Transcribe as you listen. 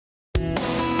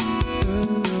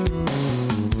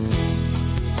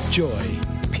Joy,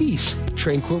 peace,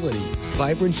 tranquility,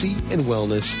 vibrancy, and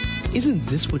wellness. Isn't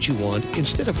this what you want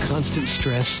instead of constant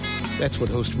stress? That's what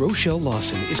host Rochelle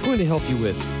Lawson is going to help you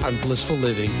with on Blissful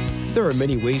Living. There are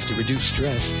many ways to reduce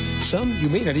stress, some you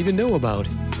may not even know about.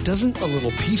 Doesn't a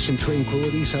little peace and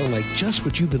tranquility sound like just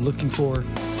what you've been looking for?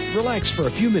 Relax for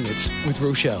a few minutes with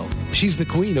Rochelle. She's the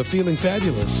queen of feeling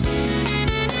fabulous.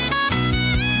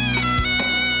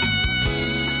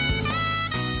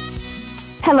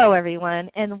 Hello, everyone,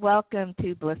 and welcome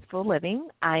to Blissful Living.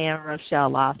 I am Rochelle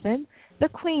Lawson, the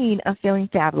queen of feeling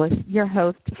fabulous, your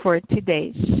host for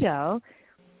today's show.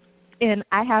 And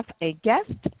I have a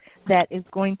guest that is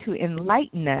going to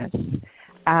enlighten us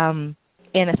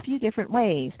in a few different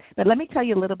ways. But let me tell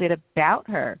you a little bit about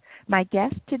her. My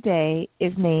guest today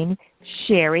is named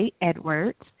Sherry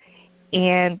Edwards,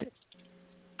 and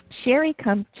Sherry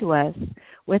comes to us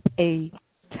with a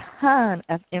ton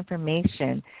of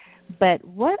information. But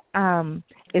what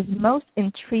is most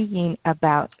intriguing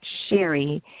about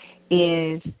Sherry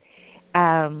is,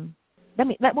 let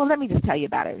me just tell you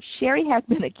about her. Sherry has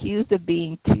been accused of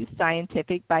being too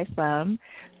scientific by some,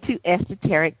 too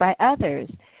esoteric by others.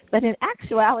 But in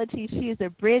actuality, she is a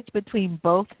bridge between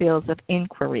both fields of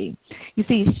inquiry. You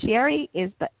see, Sherry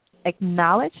is the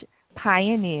acknowledged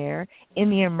pioneer in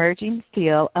the emerging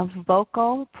field of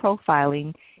vocal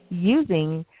profiling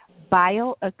using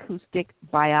bioacoustic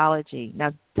biology.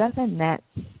 Now, doesn't that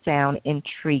sound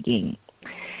intriguing?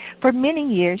 For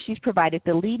many years, she's provided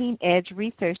the leading-edge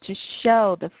research to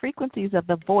show the frequencies of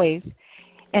the voice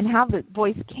and how the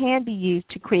voice can be used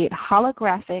to create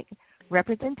holographic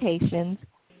representations,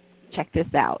 check this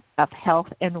out, of health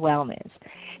and wellness.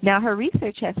 Now, her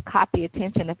research has caught the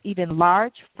attention of even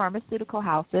large pharmaceutical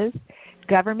houses,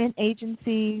 government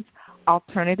agencies,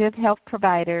 alternative health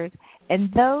providers,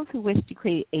 and those who wish to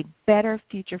create a better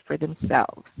future for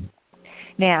themselves.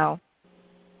 Now,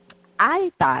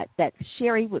 I thought that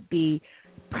Sherry would be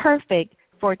perfect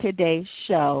for today's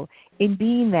show in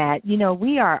being that, you know,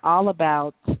 we are all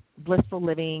about blissful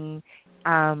living,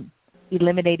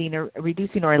 eliminating or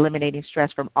reducing or eliminating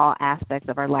stress from all aspects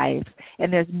of our lives.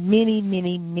 And there's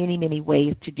many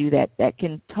ways to do that that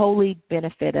can totally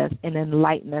benefit us and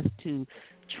enlighten us to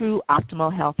true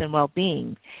optimal health and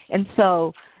well-being. And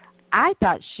so I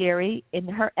thought Sherry and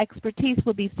her expertise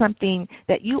would be something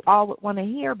that you all would want to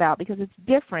hear about because it's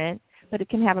different, but it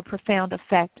can have a profound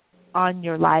effect on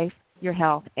your life, your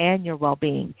health, and your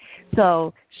well-being.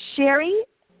 So, Sherry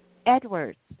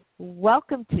Edwards,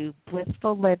 welcome to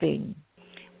Blissful Living.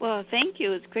 Well, thank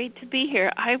you. It's great to be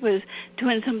here. I was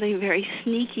doing something very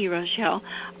sneaky, Rochelle.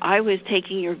 I was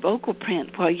taking your vocal print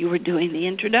while you were doing the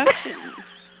introduction.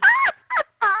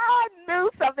 I knew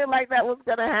something like that was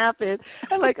going to happen.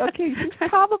 I'm like, okay, she's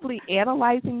probably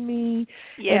analyzing me,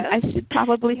 yes. And I should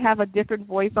probably have a different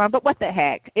voice on, but what the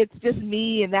heck? It's just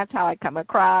me, and that's how I come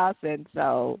across, and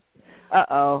so,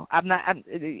 I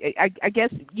guess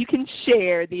you can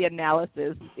share the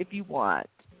analysis if you want.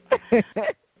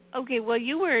 Okay, well,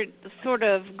 you were sort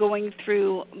of going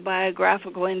through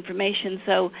biographical information,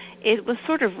 so it was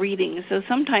sort of reading. So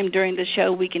sometime during the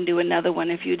show we can do another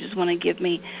one if you just want to give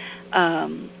me,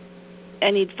 I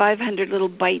need 500 little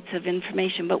bites of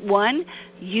information. But one,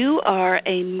 you are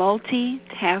a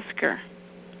multitasker,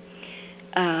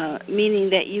 meaning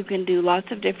that you can do lots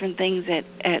of different things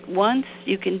at once.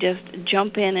 You can just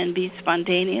jump in and be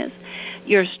spontaneous.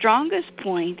 Your strongest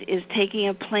point is taking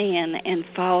a plan and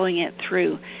following it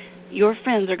through. Your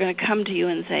friends are going to come to you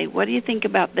and say, what do you think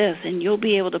about this? And you'll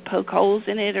be able to poke holes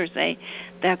in it or say,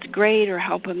 that's great, or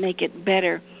help them make it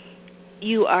better.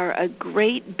 You are a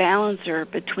great balancer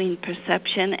between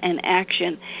perception and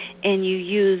action, and you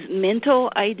use mental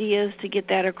ideas to get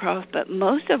that across, but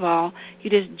most of all,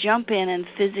 you just jump in and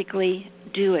physically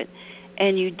do it,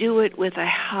 and you do it with a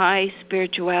high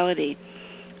spirituality.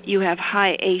 You have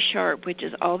high A-sharp, which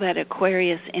is all that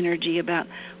Aquarius energy about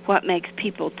what makes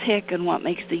people tick and what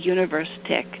makes the universe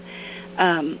tick.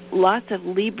 Lots of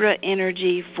Libra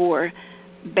energy for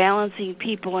balancing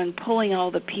people and pulling all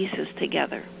the pieces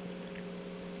together.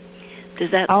 Does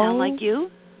that sound like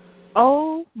you?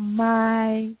 Oh,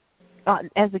 my,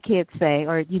 as the kids say,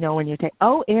 or, you know, when you say,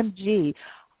 OMG,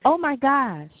 oh, my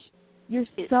gosh, you're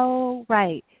so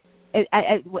right.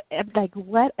 Like,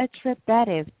 what a trip that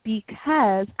is,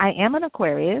 because I am an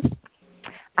Aquarius.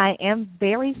 I am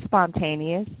very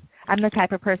spontaneous. I'm the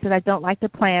type of person I don't like to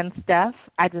plan stuff.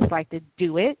 I just like to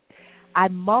do it. I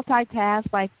multitask.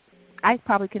 Like, I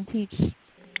probably can teach,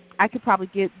 I could probably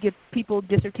give people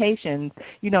dissertations,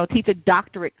 teach a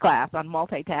doctorate class on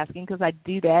multitasking because I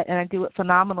do that, and I do it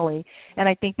phenomenally. And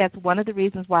I think that's one of the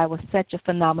reasons why I was such a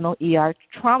phenomenal ER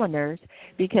trauma nurse,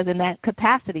 because in that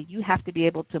capacity, you have to be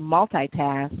able to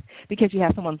multitask because you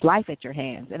have someone's life at your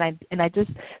hands. And I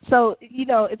just, so,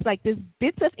 it's like this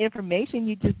bits of information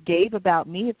you just gave about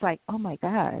me. It's like, oh, my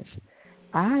gosh.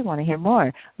 I want to hear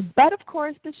more. But, of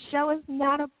course, the show is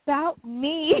not about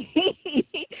me.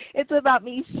 It's about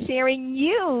me sharing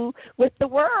you with the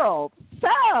world.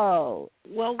 So,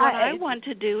 well, what I want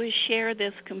to do is share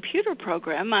this computer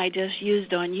program I just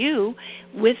used on you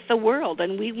with the world,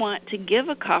 and we want to give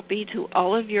a copy to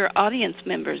all of your audience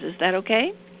members. Is that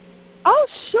okay? Oh,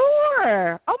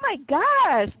 sure. Oh, my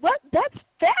gosh. What? That's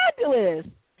fabulous.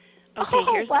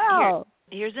 Okay, wow.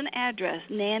 Here's an address,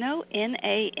 nano,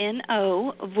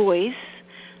 N-A-N-O, voice.org.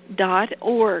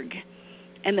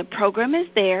 And the program is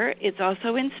there. It's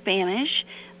also in Spanish.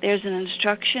 There's an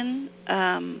instruction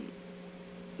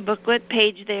booklet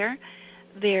page there.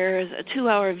 There's a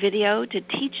 2-hour video to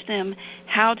teach them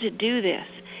how to do this.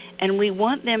 And we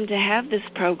want them to have this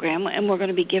program, and we're going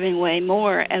to be giving away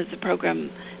more as the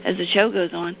show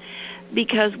goes on,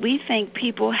 because we think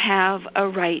people have a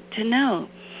right to know.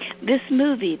 This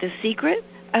movie, The Secret,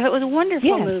 I thought it was a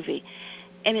wonderful movie,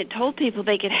 and it told people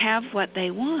they could have what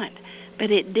they want, but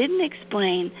it didn't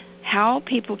explain how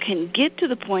people can get to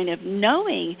the point of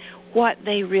knowing what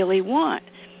they really want.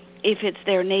 If it's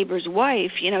their neighbor's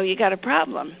wife, you got a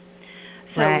problem.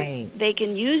 So they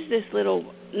can use this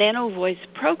little nano voice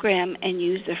program and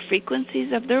use the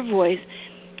frequencies of their voice,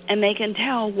 and they can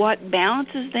tell what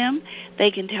balances them.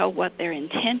 They can tell what their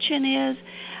intention is,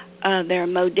 their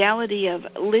modality of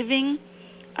living.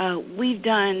 We've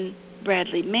done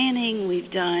Bradley Manning,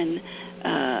 we've done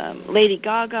Lady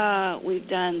Gaga, we've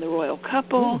done the royal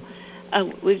couple,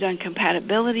 we've done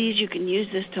compatibilities. You can use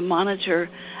this to monitor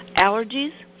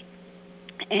allergies,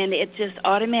 and it's just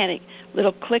automatic.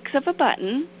 Little clicks of a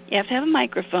button. You have to have a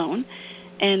microphone,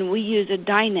 and we use a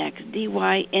Dynex,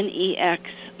 D-Y-N-E-X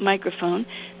microphone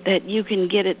that you can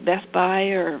get at Best Buy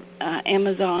or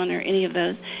Amazon or any of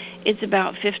those. It's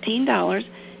about $15,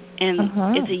 and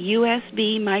it's a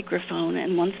USB microphone.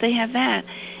 And once they have that,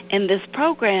 and this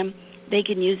program, they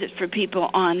can use it for people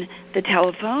on the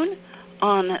telephone,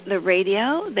 on the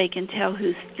radio. They can tell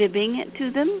who's fibbing it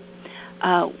to them.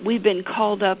 We've been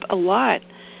called up a lot,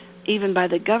 even by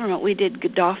the government. We did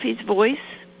Gaddafi's voice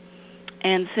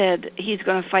and said he's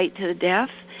going to fight to the death.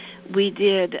 We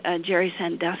did Jerry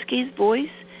Sandusky's voice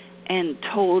and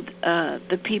told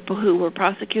the people who were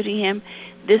prosecuting him,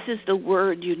 this is the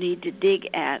word you need to dig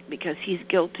at because he's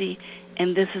guilty,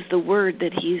 and this is the word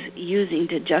that he's using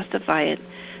to justify it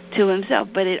to himself.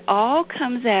 But it all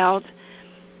comes out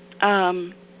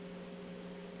in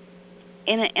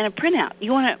a printout.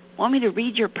 You want me to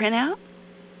read your printout?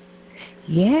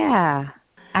 Yeah.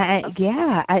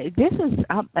 This is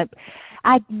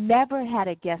I've never had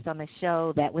a guest on the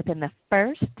show that within the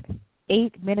first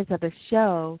 8 minutes of the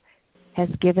show has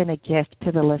given a gift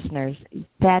to the listeners.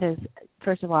 That is,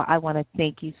 first of all, I want to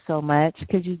thank you so much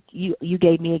because you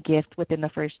gave me a gift within the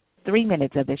first 3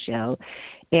 minutes of the show,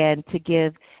 and to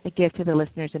give a gift to the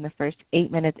listeners in the first 8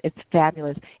 minutes, it's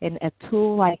fabulous. And a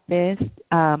tool like this,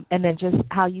 and then just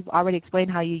how you've already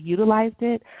explained how you utilized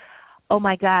it, oh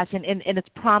my gosh, and it's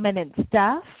prominent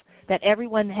stuff that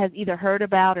everyone has either heard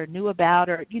about or knew about,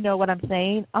 or you know what I'm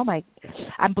saying? Oh my,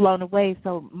 I'm blown away.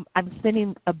 So I'm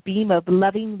sending a beam of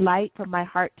loving light from my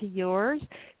heart to yours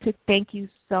to thank you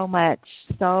so much,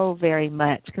 so very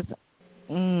much. Because,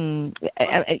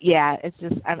 it's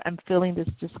just, I'm feeling this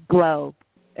just glow.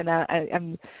 And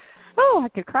I'm, I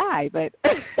could cry, but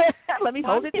let me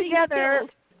hold it together.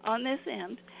 On this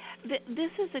end,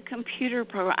 this is a computer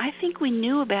program. I think we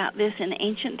knew about this in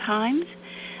ancient times,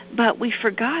 but we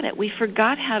forgot it. We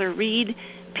forgot how to read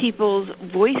people's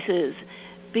voices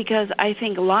because I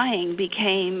think lying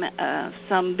became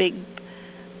some big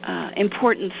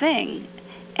important thing.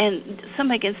 And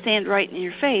somebody can stand right in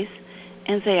your face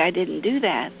and say, I didn't do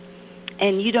that.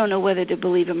 And you don't know whether to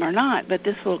believe them or not, but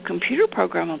this little computer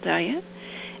program will tell you.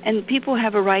 And people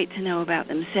have a right to know about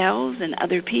themselves and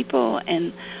other people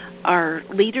and our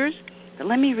leaders. But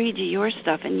let me read you your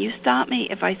stuff, and you stop me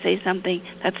if I say something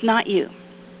that's not you.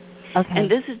 Okay.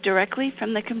 And this is directly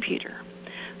from the computer.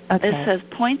 Okay. This says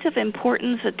points of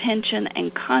importance, attention,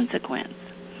 and consequence.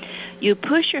 You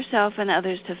push yourself and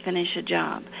others to finish a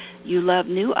job. You love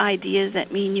new ideas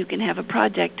that mean you can have a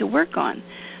project to work on.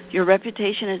 Your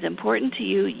reputation is important to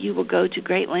you. You will go to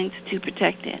great lengths to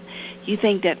protect it. You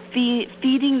think that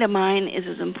feeding the mind is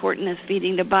as important as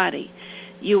feeding the body.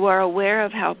 You are aware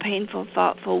of how painful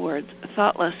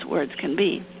thoughtless words can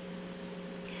be.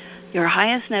 Your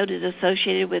highest note is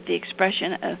associated with the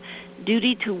expression of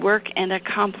duty to work and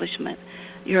accomplishment.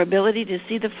 Your ability to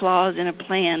see the flaws in a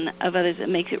plan of others that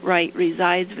makes it right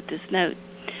resides with this note.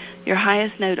 Your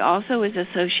highest note also is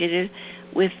associated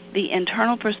with the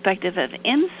internal perspective of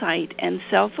insight and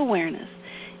self-awareness.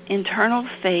 Internal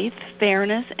faith,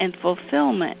 fairness, and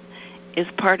fulfillment is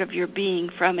part of your being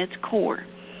from its core.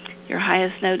 Your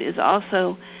highest note is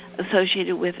also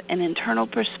associated with an internal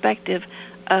perspective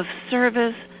of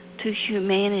service to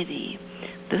humanity.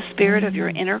 The spirit of your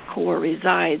inner core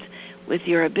resides with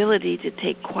your ability to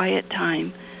take quiet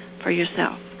time for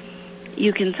yourself.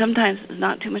 You can sometimes,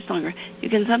 not too much longer, you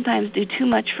can sometimes do too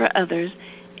much for others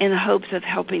in the hopes of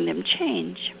helping them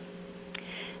change.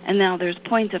 And now there's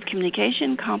points of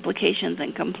communication, complications,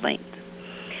 and complaints.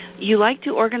 You like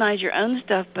to organize your own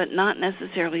stuff, but not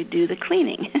necessarily do the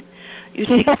cleaning.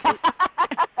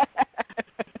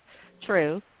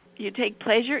 True. You take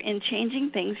pleasure in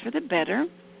changing things for the better.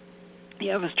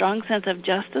 You have a strong sense of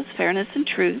justice, fairness, and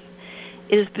truth.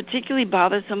 It is particularly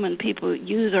bothersome when people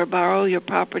use or borrow your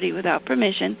property without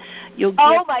permission.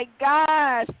 Oh my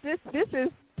gosh!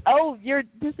 You're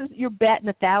batting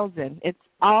 1,000. It's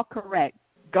all correct.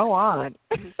 Go on.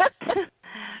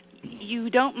 You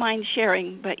don't mind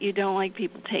sharing, but you don't like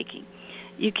people taking.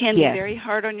 You can be very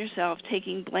hard on yourself,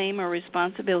 taking blame or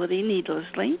responsibility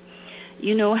needlessly.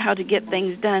 You know how to get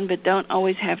things done, but don't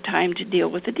always have time to deal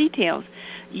with the details.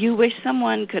 You wish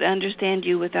someone could understand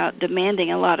you without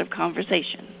demanding a lot of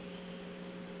conversation.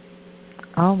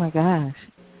 Oh, my gosh.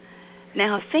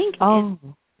 Now,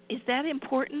 is that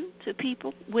important to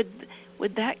people?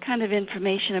 Would that kind of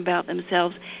information about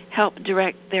themselves help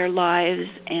direct their lives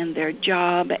and their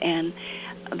job and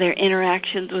their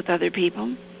interactions with other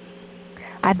people?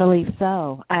 I believe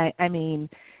so. I mean,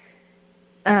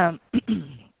 a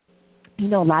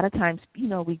lot of times,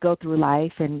 we go through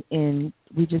life and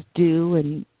we just do,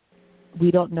 and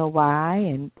we don't know why,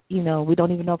 and, we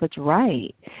don't even know if it's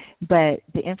right. But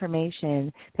the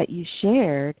information that you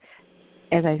shared,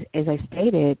 as I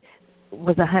stated,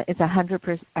 was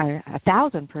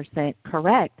 1,000%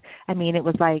 correct. I mean, it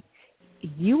was like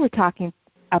you were talking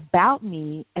about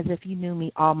me as if you knew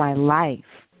me all my life,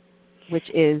 which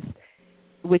is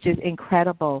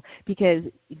incredible, because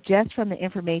just from the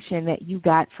information that you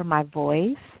got from my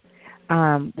voice,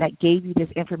 that gave you this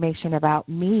information about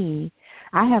me,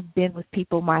 I have been with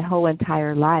people my whole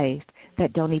entire life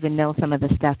that don't even know some of the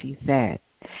stuff you said.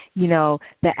 The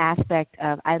aspect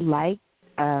of I like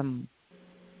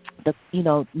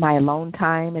my alone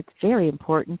time. It's very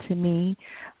important to me.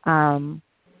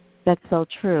 That's so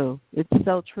true. It's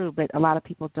so true, but a lot of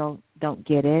people don't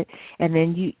get it. And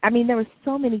then there were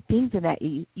so many things in that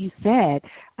you said.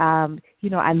 I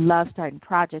love starting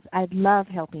projects. I love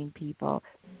helping people.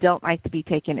 Don't like to be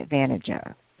taken advantage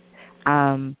of.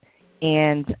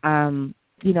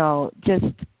 Just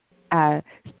the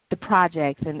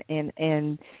projects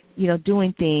and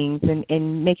doing things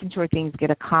and making sure things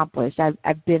get accomplished.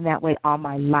 I've been that way all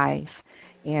my life.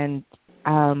 And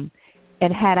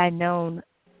had I known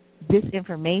this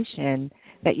information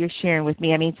that you're sharing with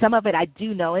me, I mean, some of it I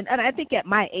do know, and I think at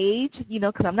my age,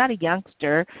 because I'm not a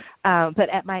youngster, but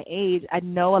at my age, I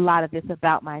know a lot of this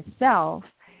about myself,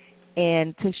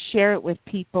 and to share it with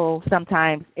people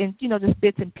sometimes, and, just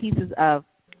bits and pieces of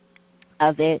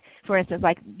it. For instance,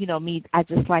 like, me, I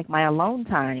just like my alone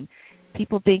time.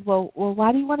 People think, well,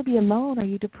 why do you want to be alone? Are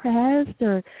you depressed,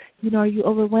 or, are you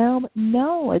overwhelmed?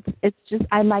 No, it's just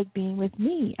I like being with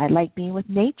me. I like being with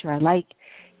nature. I like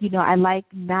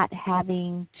not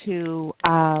having to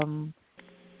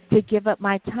give up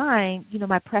my time,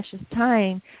 my precious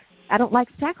time. I don't like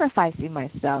sacrificing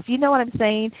myself. You know what I'm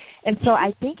saying? And so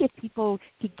I think if people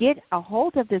could get a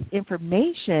hold of this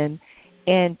information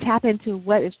and tap into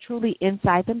what is truly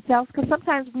inside themselves, because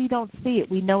sometimes we don't see it.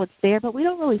 We know it's there, but we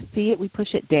don't really see it. We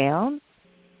push it down.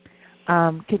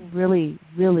 Can really,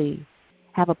 really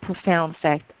have a profound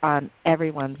effect on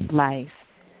everyone's life.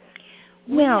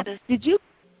 Now, did you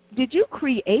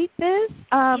create this?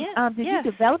 Did you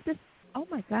develop this? Oh,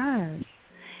 my gosh.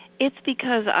 It's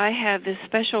because I have this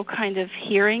special kind of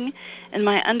hearing, and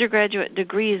my undergraduate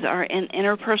degrees are in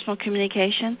interpersonal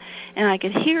communication, and I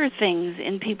could hear things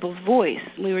in people's voice.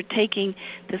 We were taking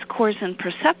this course in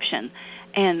perception,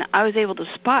 and I was able to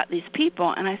spot these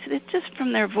people, and I said, it's just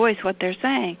from their voice what they're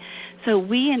saying. So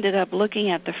we ended up looking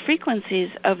at the frequencies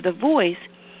of the voice.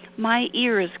 My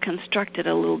ear is constructed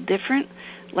a little different.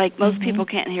 Like most people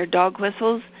can't hear dog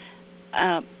whistles,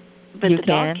 but the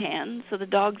dog can. So the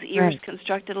dog's ear is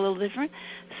constructed a little different.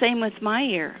 Same with my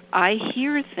ear. I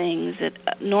hear things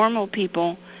that normal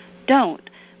people don't.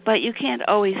 But you can't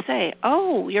always say,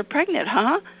 oh, you're pregnant,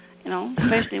 huh?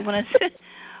 especially when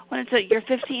it's your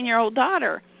 15-year-old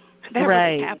daughter. That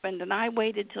right. really happened, and I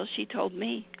waited till she told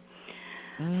me.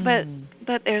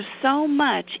 But there's so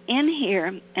much in here,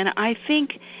 and I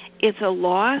think it's a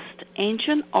lost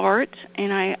ancient art,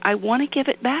 and I want to give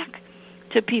it back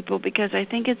to people because I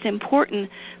think it's important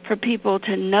for people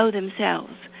to know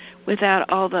themselves without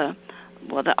all the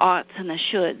oughts and the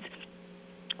shoulds.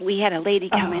 We had a lady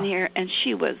come in here, and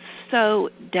she was so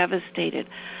devastated.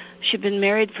 She'd been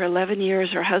married for 11 years.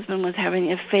 Her husband was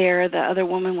having an affair. The other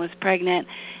woman was pregnant,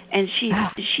 and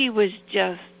she was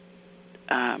just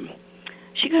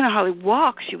she couldn't hardly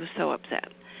walk. She was so upset.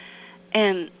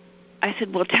 And I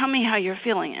said, well, tell me how you're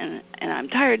feeling. And I'm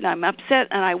tired, and I'm upset,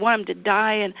 and I want him to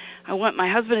die, and I want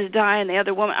my husband to die, and the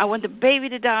other woman, I want the baby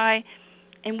to die.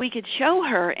 And we could show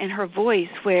her in her voice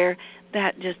where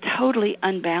that just totally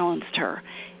unbalanced her.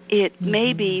 It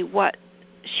may be what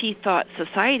she thought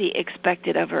society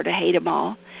expected of her, to hate them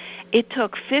all. It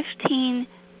took 15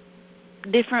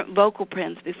 different vocal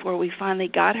prints before we finally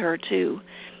got her to,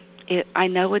 I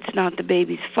know it's not the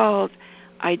baby's fault.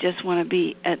 I just want to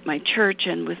be at my church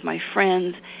and with my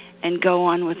friends and go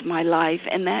on with my life.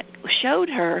 And that showed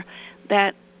her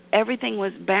that everything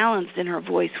was balanced in her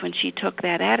voice when she took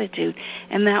that attitude,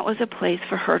 and that was a place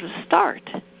for her to start.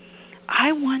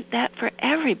 I want that for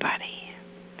everybody.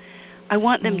 I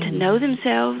want them to know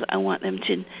themselves. I want them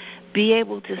to be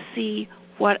able to see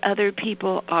what other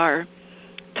people are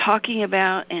talking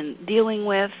about and dealing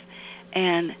with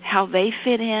and how they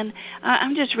fit in.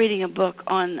 I'm just reading a book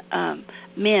on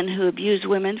men who abuse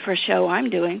women for a show I'm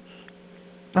doing,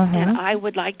 and I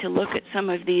would like to look at some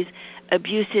of these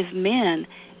abusive men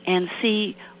and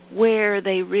see where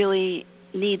they really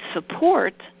need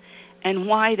support and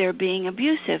why they're being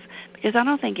abusive, because I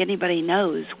don't think anybody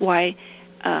knows why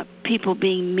people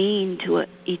being mean to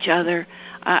each other,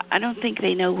 I don't think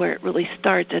they know where it really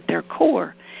starts at their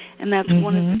core, and that's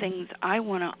one of the things I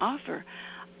want to offer.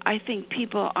 I think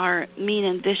people are mean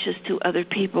and vicious to other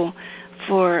people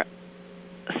for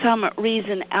some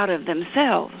reason out of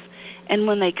themselves, and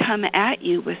when they come at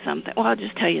you with something, well, I'll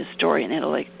just tell you a story and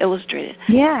it'll illustrate it.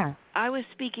 Yeah. I was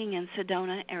speaking in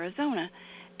Sedona, Arizona,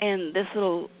 and this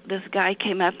guy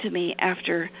came up to me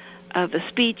after the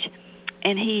speech,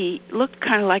 and he looked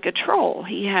kind of like a troll.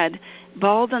 He had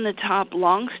bald on the top,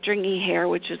 long stringy hair,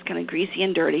 which was kind of greasy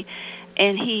and dirty,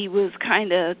 and he was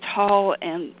kind of tall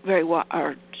and very wide,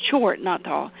 or short, not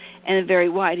tall, and very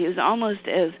wide. He was almost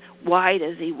as wide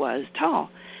as he was tall.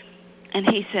 And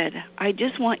he said, I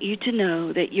just want you to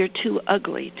know that you're too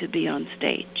ugly to be on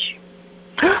stage.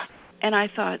 And I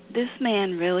thought, this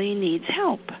man really needs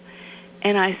help.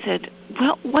 And I said,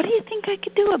 well, what do you think I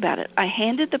could do about it? I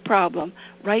handed the problem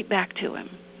right back to him.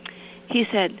 He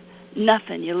said,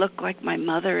 nothing. You look like my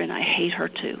mother, and I hate her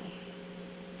too.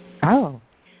 Oh.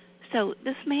 So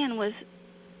this man was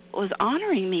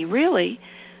honoring me, really,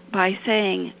 by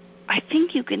saying, I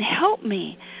think you can help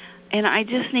me, and I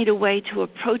just need a way to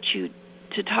approach you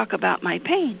to talk about my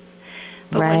pain.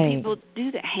 But when people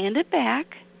do that, hand it back,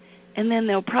 and then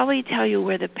they'll probably tell you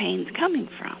where the pain's coming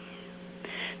from.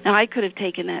 Now, I could have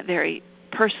taken that very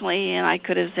personally, and I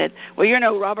could have said, well, you're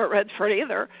no Robert Redford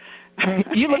either.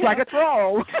 You look like a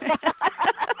troll.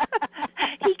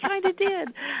 He kind of did.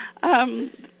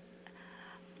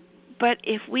 But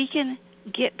if we can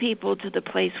get people to the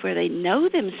place where they know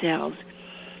themselves,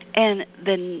 and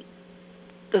then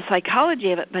the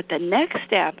psychology of it, but the next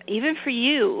step, even for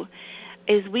you,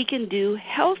 is we can do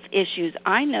health issues.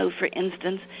 I know, for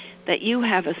instance, that you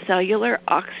have a cellular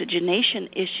oxygenation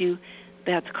issue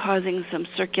that's causing some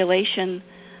circulation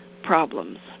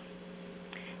problems.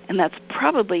 And that's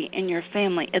probably in your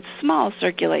family. It's small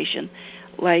circulation,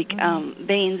 like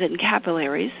veins and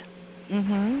capillaries,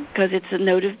 because it's a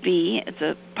node of B. It's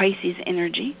a Pisces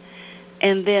energy.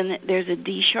 And then there's a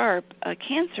D sharp, a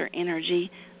Cancer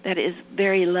energy that is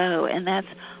very low, and that's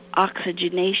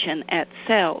oxygenation at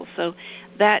cells. So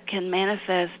that can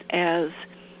manifest as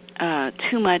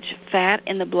too much fat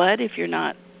in the blood if you're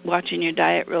not watching your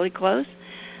diet really close.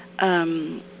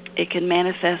 It can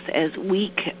manifest as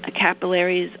weak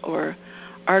capillaries or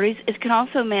arteries. It can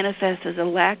also manifest as a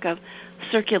lack of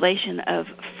circulation of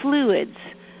fluids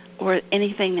or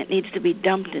anything that needs to be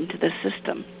dumped into the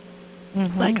system,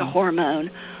 like a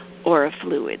hormone or a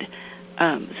fluid.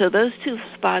 So those two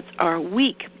spots are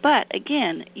weak. But,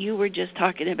 again, you were just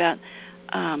talking about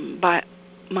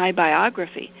my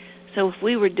biography. So if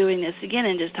we were doing this again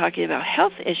and just talking about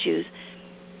health issues,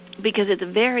 because it's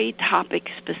very topic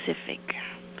specific.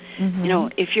 You know,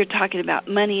 if you're talking about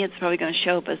money, it's probably going to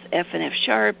show up as F and F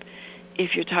sharp.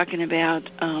 If you're talking about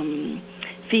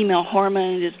female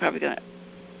hormones, it's probably going to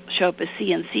show up as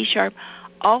C and C sharp.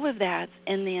 all of that's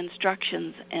in the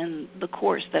instructions and the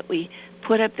course that we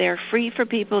put up there free for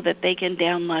people that they can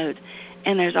download.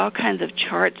 And there's all kinds of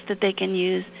charts that they can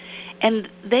use. And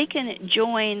they can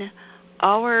join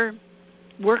our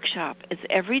workshop. It's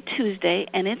every Tuesday,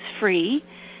 and it's free.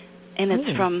 And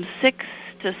it's from 6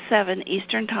 to 7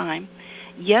 Eastern Time.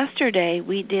 Yesterday,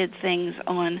 we did things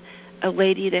on a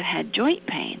lady that had joint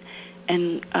pain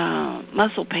and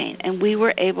muscle pain. And we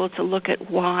were able to look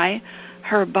at why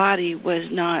her body was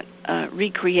not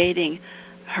recreating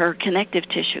her connective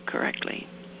tissue correctly.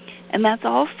 And that's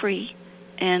all free,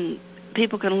 and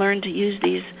people can learn to use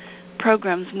these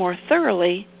programs more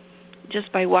thoroughly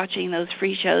just by watching those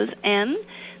free shows. And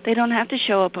they don't have to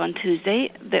show up on Tuesday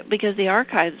because the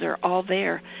archives are all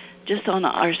there just on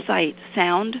our site,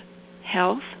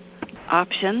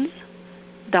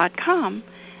 soundhealthoptions.com,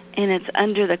 and it's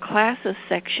under the classes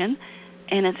section,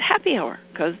 and it's happy hour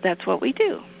because that's what we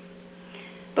do.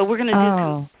 But we're going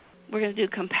to do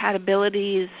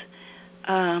compatibilities.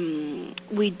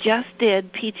 We just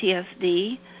did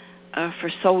PTSD for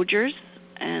soldiers,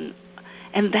 and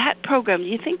that program. Do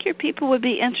you think your people would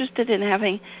be interested in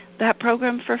having that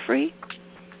program for free?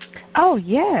 Oh,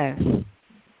 yes.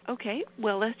 Okay.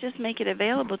 Well, let's just make it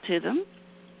available to them.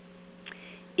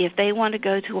 If they want to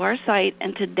go to our site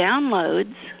and to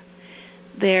downloads,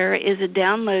 there is a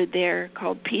download there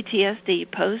called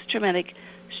PTSD, Post-Traumatic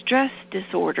Stress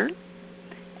Disorder,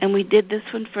 and we did this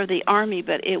one for the Army,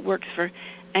 but it works for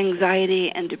anxiety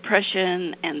and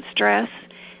depression and stress.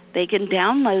 They can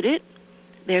download it.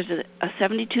 There's a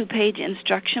 72-page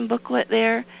instruction booklet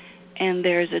there, and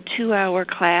there's a 2-hour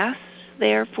class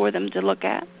there for them to look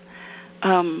at.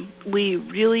 We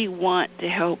really want to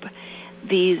help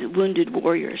these wounded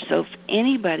warriors. So if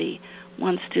anybody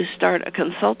wants to start a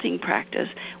consulting practice,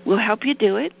 we'll help you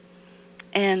do it.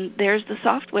 And there's the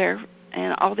software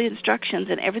and all the instructions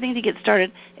and everything to get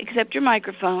started, except your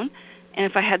microphone. And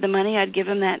if I had the money, I'd give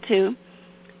them that too.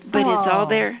 But it's all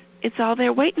there. It's all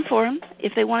there waiting for them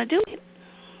if they want to do it.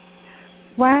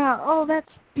 Wow. Oh, that's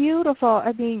beautiful.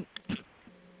 I mean,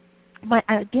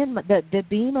 the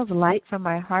beam of light from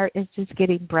my heart is just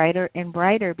getting brighter and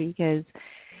brighter because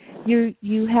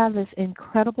you have this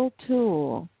incredible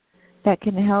tool that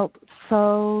can help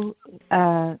so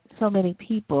many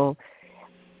people,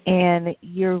 and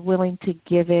you're willing to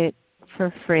give it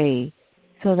for free,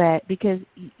 so that because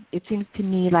it seems to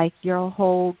me like your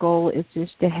whole goal is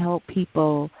just to help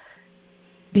people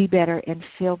be better and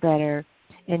feel better,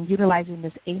 and utilizing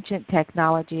this ancient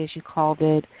technology, as you called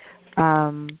it,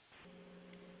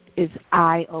 is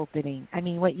eye-opening. I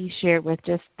mean, what you shared with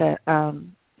just the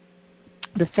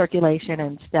circulation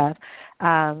and stuff,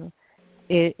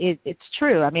 it's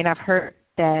true. I mean, I've heard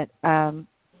that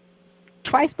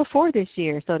twice before this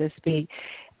year, so to speak.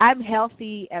 I'm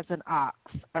healthy as an ox,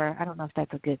 or I don't know if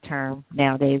that's a good term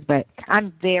nowadays, but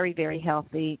I'm very, very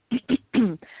healthy.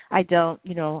 I don't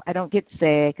get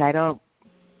sick.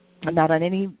 I'm not on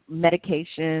any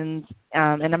medications,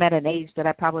 and I'm at an age that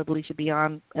I probably should be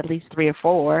on at least 3 or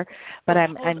 4. But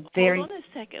I'm very. Hold on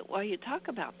a second while you talk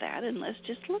about that, and let's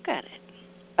just look at it.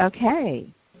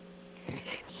 Okay.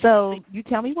 So you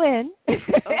tell me when.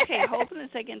 Okay, hold on a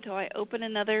second until I open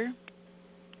another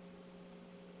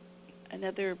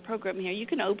program here. You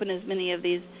can open as many of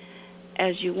these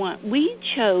as you want. We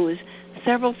chose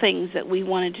several things that we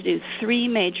wanted to do, 3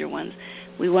 major ones.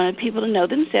 We wanted people to know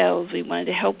themselves, we wanted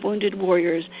to help wounded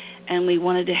warriors, and we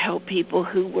wanted to help people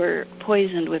who were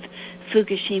poisoned with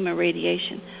Fukushima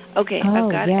radiation. Okay,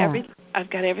 I've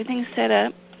got everything set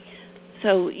up.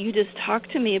 So you just talk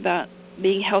to me about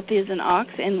being healthy as an ox,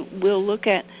 and we'll look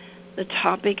at the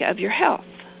topic of your health.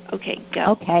 Okay, go.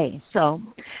 Okay, so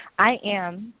I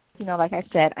am, like I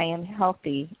said, I am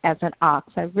healthy as an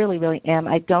ox. I really, really am.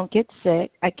 I don't get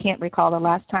sick. I can't recall the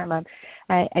last time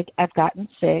I've gotten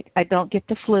sick. I don't get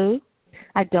the flu.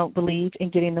 I don't believe in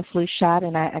getting the flu shot,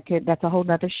 and that's a whole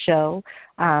other show.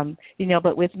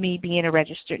 But with me being a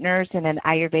registered nurse and an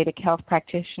Ayurvedic health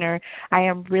practitioner, I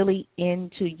am really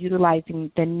into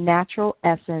utilizing the natural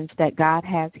essence that God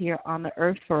has here on the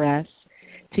earth for us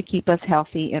to keep us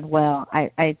healthy and well.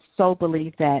 I so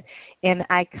believe that. And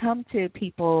I come to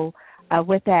people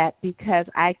with that because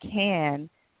I can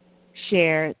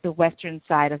share the Western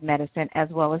side of medicine as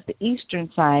well as the Eastern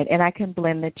side, and I can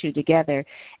blend the two together.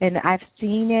 And I've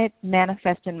seen it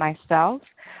manifest in myself.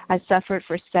 I suffered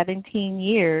for 17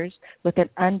 years with an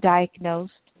undiagnosed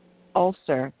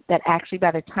ulcer that actually,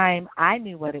 by the time I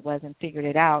knew what it was and figured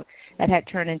it out, it had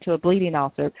turned into a bleeding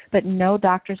ulcer. But no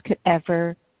doctors could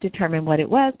ever determine what it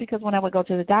was, because when I would go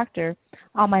to the doctor,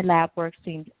 all my lab work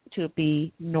seemed to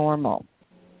be normal.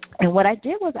 And what I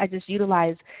did was I just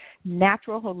utilized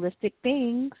natural, holistic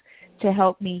things to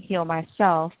help me heal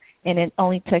myself. And it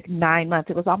only took 9 months.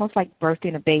 It was almost like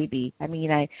birthing a baby. I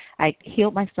mean, I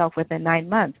healed myself within 9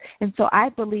 months. And so I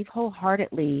believe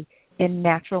wholeheartedly in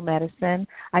natural medicine.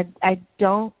 I'm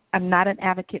not an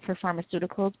advocate for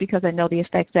pharmaceuticals because I know the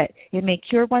effects that it may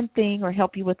cure one thing or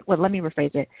help you with, well, let me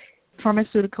rephrase it.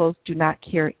 Pharmaceuticals do not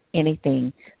cure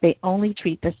anything. They only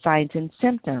treat the signs and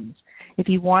symptoms. If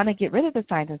you want to get rid of the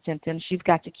signs and symptoms, you've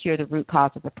got to cure the root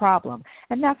cause of the problem.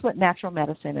 And that's what natural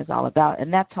medicine is all about,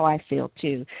 and that's how I feel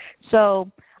too. So,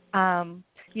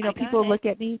 people look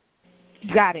at me.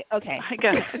 Got it. Okay. I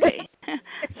got it. Okay.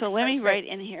 So let me write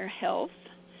in here health,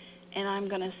 and I'm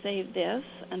going to save this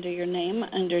under your name,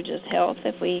 under just health,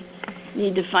 if we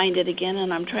need to find it again.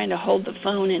 And I'm trying to hold the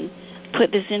phone and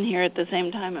put this in here at the same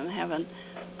time. I'm having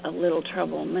a little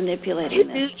trouble manipulating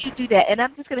this. You do that, and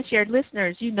I'm just going to share,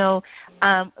 listeners. The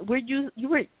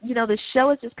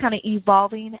show is just kind of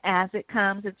evolving as it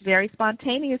comes. It's very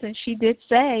spontaneous, and she did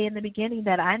say in the beginning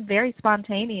that I'm very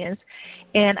spontaneous,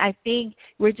 and I think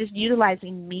we're just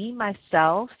utilizing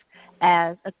myself,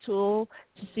 as a tool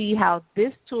to see how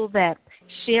this tool that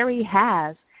Sherry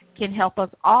has can help us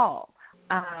all.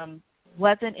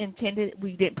 Wasn't intended,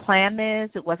 we didn't plan this,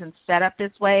 it wasn't set up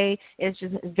this way, it's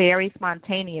just very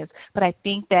spontaneous. But I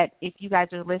think that if you guys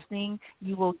are listening,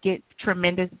 you will get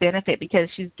tremendous benefit because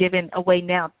she's given away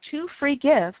now 2 free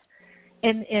gifts,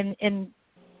 and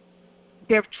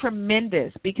they're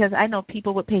tremendous because I know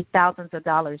people would pay thousands of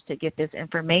dollars to get this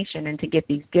information and to get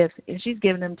these gifts, and she's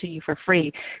giving them to you for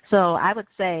free. So I would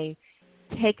say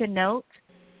take a note,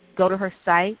 go to her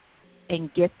site,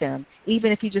 and get them.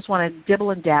 Even if you just want to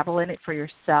dibble and dabble in it for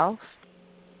yourself,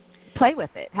 play with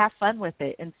it, have fun with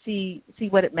it, and see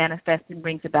what it manifests and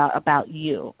brings about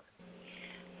you.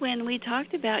 When we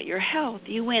talked about your health,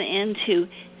 you went into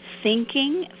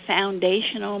thinking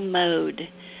foundational mode.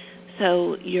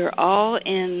 So you're all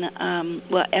in,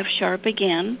 F sharp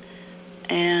again,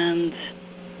 and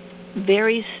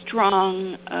very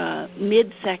strong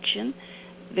midsection,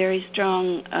 very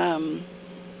strong,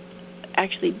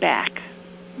 actually back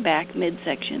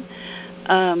midsection.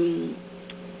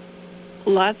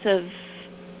 Lots of,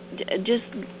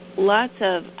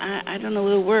 I don't know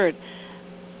the word,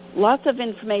 lots of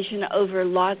information over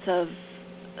lots of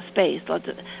space, lots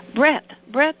of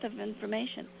breadth of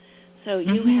information. So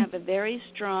you have a very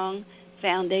strong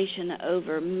foundation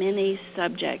over many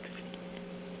subjects.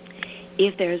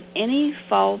 If there's any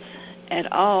faults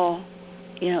at all,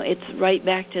 it's right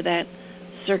back to that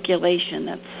circulation,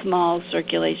 that small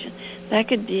circulation. That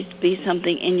could just be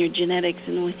something in your genetics,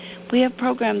 and we have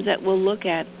programs that will look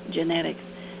at genetics,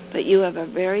 but you have a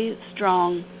very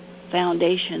strong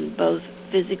foundation, both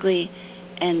physically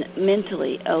and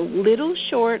mentally. A little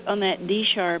short on that D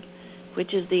sharp,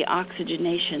 which is the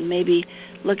oxygenation, maybe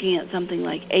looking at something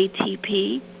like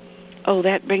ATP. Oh,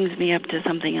 that brings me up to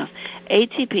something else.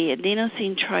 ATP,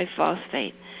 adenosine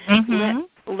triphosphate.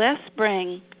 Let's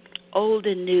bring old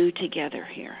and new together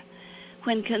here.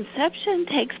 When conception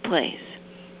takes place,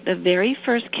 the very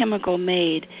first chemical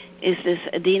made is this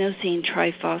adenosine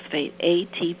triphosphate,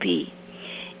 ATP.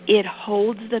 It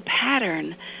holds the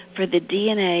pattern for the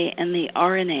DNA and the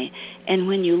RNA. And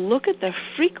when you look at the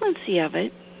frequency of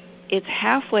it, it's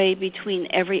halfway between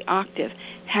every octave,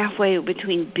 halfway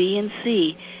between B and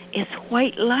C. It's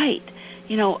white light.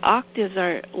 Octaves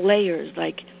are layers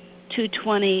like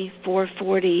 220,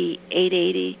 440,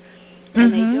 880,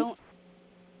 and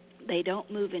they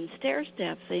don't move in stair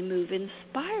steps. They move in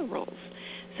spirals.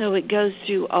 So it goes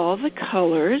through all the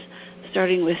colors,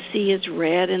 starting with C is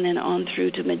red, and then on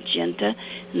through to magenta,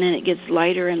 and then it gets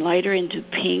lighter and lighter into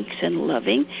pinks and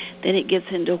loving. Then it gets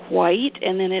into white,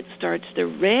 and then it starts the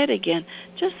red again,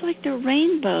 just like the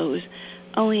rainbows,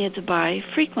 only it's by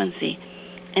frequency.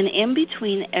 And in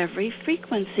between every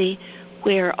frequency,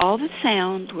 where all the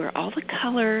sound, where all the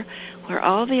color, where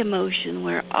all the emotion,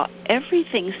 where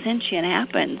everything sentient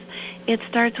happens, it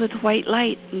starts with white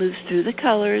light, moves through the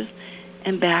colors,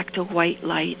 and back to white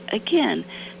light again,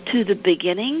 to the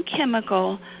beginning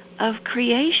chemical of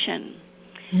creation.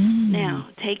 Now,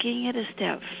 taking it a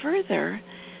step further,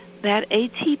 that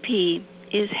ATP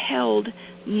is held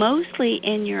mostly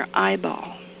in your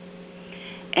eyeball.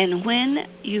 And when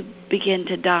you begin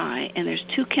to die, and there's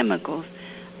 2 chemicals,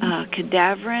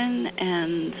 cadaverin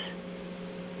and,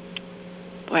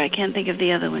 I can't think of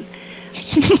the other one.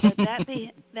 But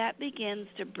that begins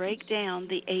to break down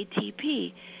the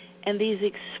ATP, and these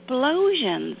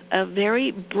explosions of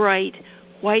very bright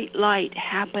white light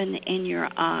happen in your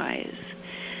eyes.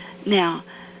 Now,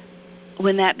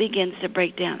 when that begins to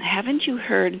break down, haven't you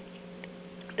heard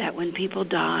that when people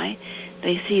die,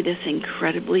 they see this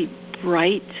incredibly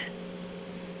bright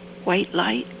white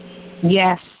light?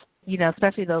 Yes.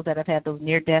 Especially those that have had those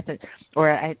near death,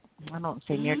 or I don't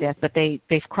say near death, but they've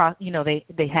crossed.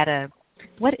 They had a,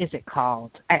 what is it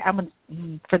called? I'm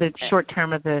for the short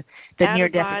term of the near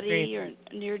death experience.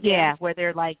 Or near death. Yeah, where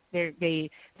they're like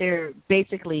they're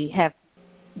basically have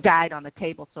died on the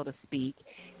table, so to speak,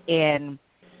 and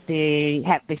they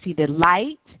see the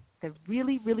light, the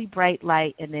really, really bright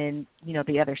light, and then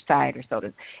the other side, or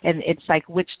and it's like,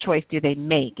 which choice do they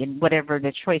make? And whatever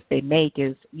the choice they make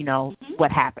is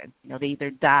what happens. They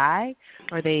either die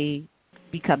or they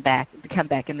come back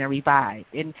and they're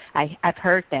revived. And I've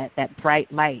heard that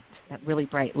bright light, that really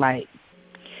bright light.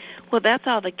 Well, that's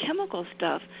all the chemical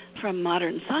stuff from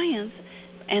modern science,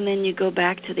 and then you go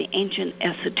back to the ancient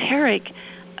esoteric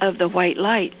of the white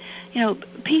light.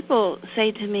 People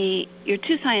say to me, "You're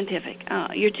too scientific.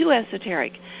 You're too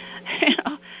esoteric.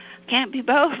 Can't be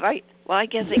both." Right? Well, I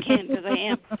guess I can, because I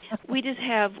am. We just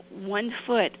have one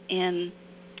foot in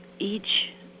each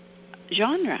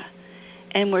genre,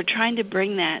 and we're trying to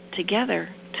bring that together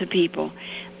to people,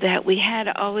 that we had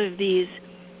all of these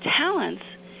talents,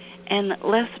 and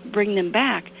let's bring them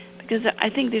back, because I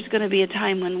think there's going to be a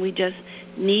time when we just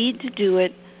need to do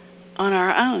it on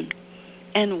our own.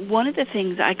 And one of the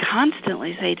things I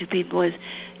constantly say to people is,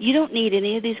 you don't need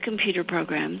any of these computer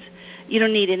programs. You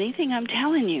don't need anything I'm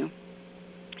telling you.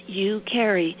 You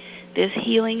carry this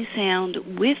healing sound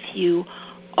with you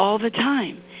all the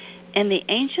time. And the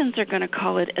ancients are going to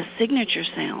call it a signature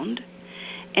sound,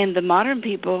 and the modern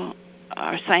people,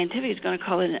 our scientific, is going to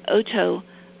call it an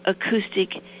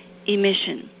otoacoustic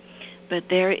emission. But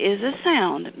there is a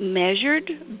sound,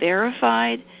 measured,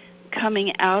 verified,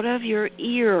 coming out of your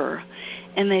ear.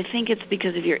 And they think it's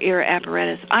because of your ear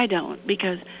apparatus. I don't,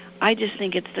 because I just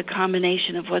think it's the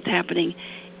combination of what's happening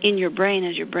in your brain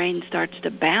as your brain starts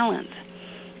to balance.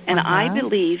 And I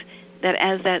believe that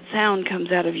as that sound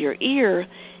comes out of your ear,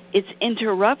 it's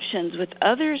interruptions with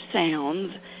other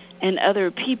sounds and other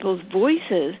people's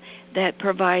voices that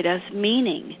provide us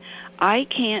meaning. I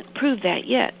can't prove that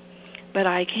yet, but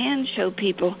I can show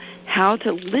people how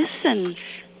to listen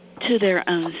to their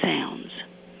own sounds.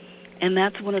 And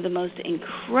that's one of the most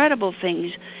incredible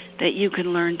things that you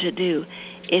can learn to do.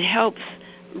 It helps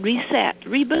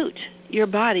reboot your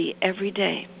body every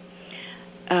day.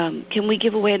 Can we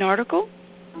give away an article?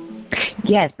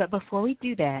 Yes, but before we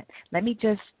do that, let me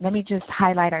just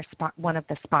highlight our one of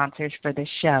the sponsors for this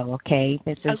show. Okay,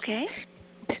 this is okay.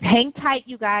 Hang tight,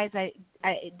 you guys.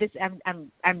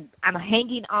 I'm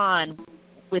hanging on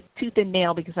with tooth and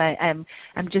nail, because I'm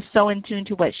just so in tune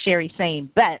to what Sherry's saying.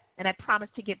 And I promise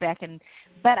to get back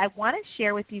but I want to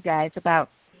share with you guys about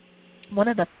one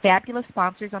of the fabulous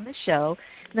sponsors on the show.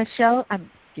 And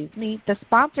the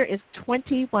sponsor is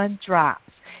 21 Drops.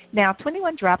 Now,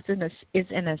 21 Drops is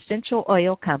an essential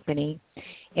oil company,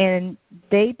 and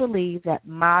they believe that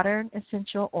modern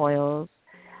essential oils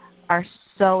are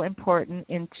so important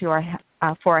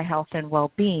for our health and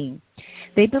well-being.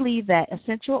 They believe that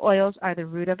essential oils are the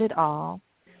root of it all,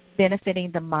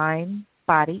 benefiting the mind,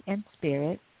 body, and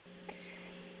spirit.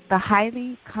 The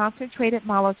highly concentrated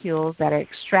molecules that are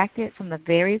extracted from the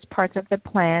various parts of the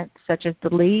plant, such as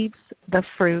the leaves, the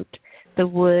fruit, the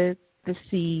wood, the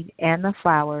seed, and the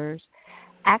flowers,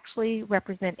 actually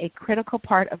represent a critical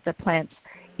part of the plant's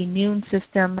immune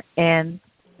system and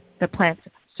the plant's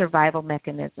survival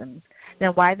mechanisms.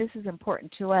 Now, why this is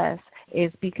important to us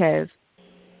is because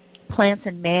plants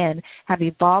and man have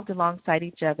evolved alongside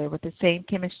each other with the same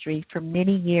chemistry for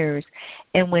many years.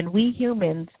 And when we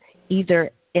humans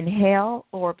either inhale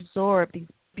or absorb these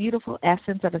beautiful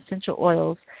essence of essential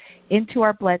oils into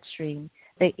our bloodstream,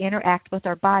 they interact with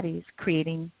our bodies,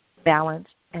 creating balance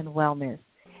and wellness.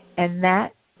 And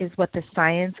that is what the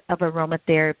science of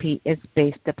aromatherapy is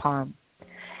based upon.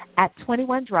 At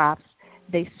 21 Drops,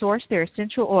 they source their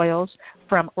essential oils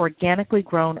from organically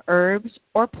grown herbs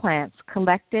or plants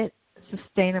collected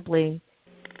sustainably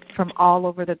from all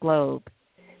over the globe.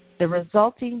 The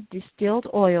resulting distilled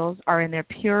oils are in their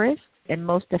purest and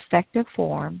most effective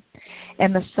form,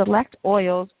 and the select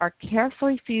oils are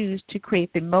carefully fused to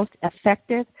create the most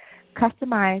effective,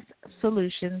 customized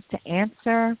solutions to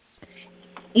answer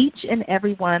each and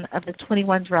every one of the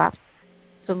 21 Drops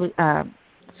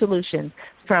solutions,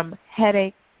 from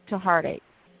headache to heartache.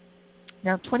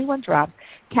 Now, 21 Drops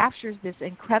captures this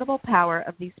incredible power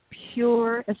of these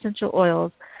pure essential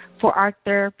oils for our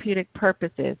therapeutic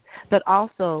purposes, but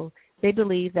also they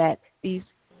believe that the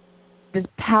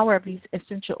power of these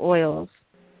essential oils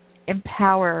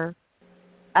empower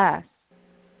us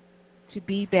to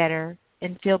be better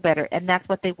and feel better. And that's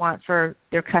what they want for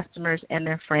their customers and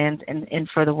their friends and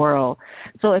for the world.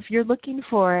 So if you're looking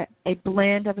for a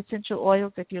blend of essential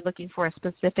oils, if you're looking for a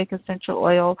specific essential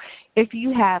oil, if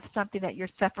you have something that you're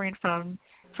suffering from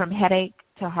headache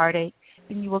to heartache,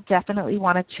 then you will definitely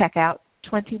want to check out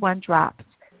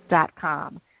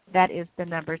 21drops.com. That is the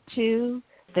number 2,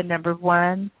 the number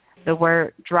 1, the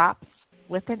word drops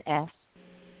with an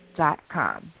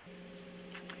S.com.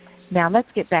 Now let's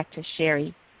get back to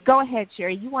Sherry. Go ahead,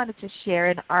 Sherry. You wanted to share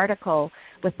an article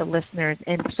with the listeners,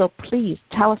 and so please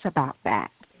tell us about that.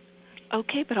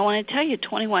 Okay, but I want to tell you,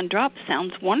 21 Drops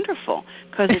sounds wonderful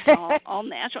because it's all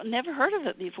natural. Never heard of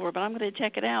it before, but I'm going to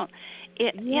check it out.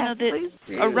 The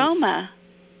aroma,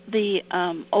 the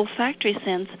olfactory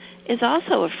sense, is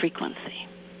also a frequency.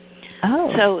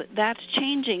 Oh. So that's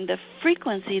changing the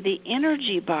frequency, the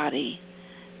energy body.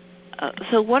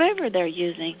 So whatever they're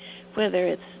using, whether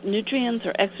it's nutrients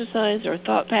or exercise or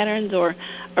thought patterns or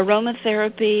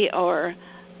aromatherapy or,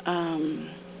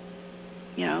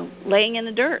 laying in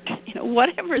the dirt,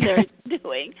 whatever they're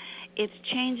doing, it's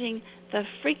changing the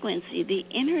frequency, the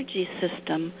energy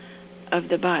system of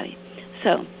the body.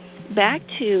 So back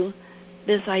to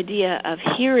this idea of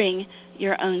hearing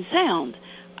your own sound.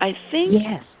 I think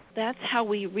that's how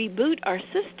we reboot our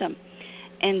system.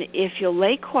 And if you'll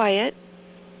lay quiet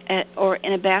or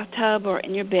in a bathtub or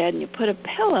in your bed and you put a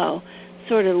pillow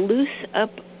sort of loose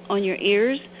up on your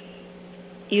ears,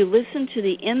 you listen to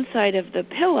the inside of the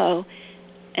pillow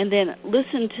and then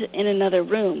listen to in another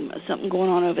room, something going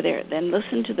on over there. Then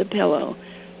listen to the pillow.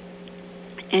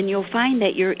 And you'll find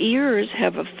that your ears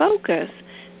have a focus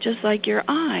just like your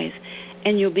eyes.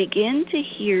 And you'll begin to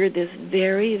hear this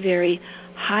very, very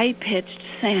high-pitched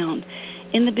sound.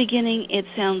 In the beginning, it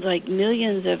sounds like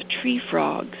millions of tree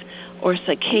frogs or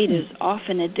cicadas off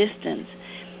in a distance.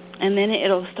 And then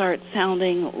it'll start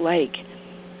sounding like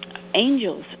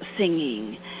angels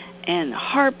singing and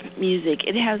harp music.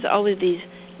 It has all of these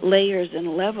layers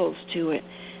and levels to it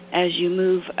as you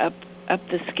move up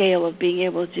the scale of being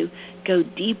able to go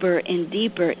deeper and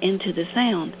deeper into the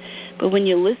sound. But when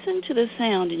you listen to the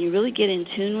sound and you really get in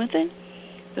tune with it,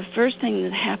 the first thing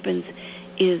that happens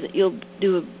is you'll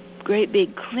do a great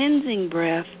big cleansing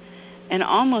breath, and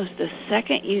almost the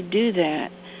second you do that,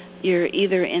 you're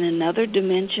either in another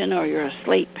dimension or you're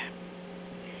asleep.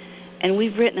 And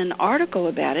we've written an article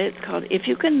about it. It's called If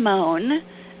You Can Moan,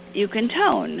 You Can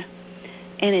Tone.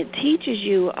 And it teaches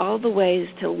you all the ways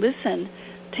to listen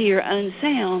to your own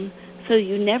sound so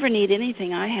you never need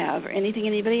anything I have or anything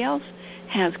anybody else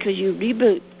has because you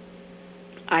reboot.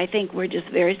 I think we're just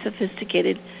very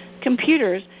sophisticated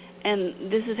computers,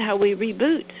 and this is how we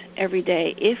reboot every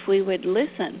day if we would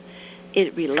listen.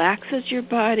 It relaxes your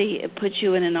body. It puts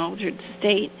you in an altered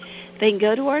state. Then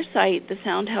go to our site,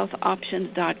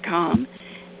 thesoundhealthoptions.com,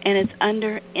 and it's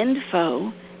under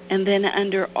info and then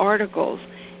under articles.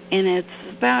 And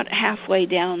it's about halfway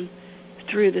down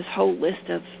through this whole list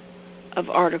of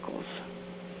articles.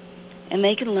 And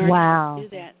they can learn how to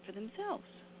do that for themselves.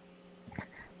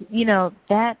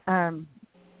 That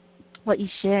what you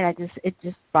shared, it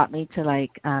just brought me to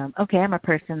okay, I'm a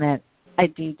person that I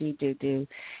do.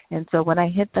 And so when I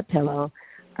hit the pillow,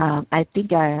 I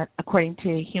think according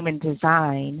to human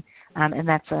design, and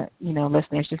that's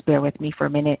listeners, just bear with me for a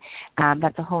minute.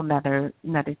 That's a whole another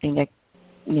thing that,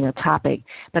 topic.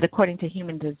 But according to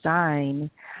human design,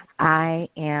 I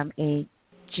am a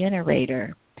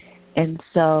generator. And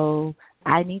so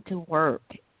I need to work,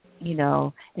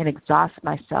 and exhaust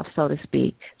myself, so to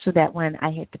speak, so that when I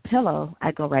hit the pillow,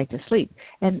 I go right to sleep.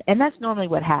 And that's normally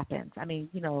what happens. I mean,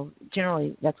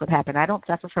 generally that's what happens. I don't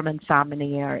suffer from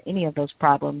insomnia or any of those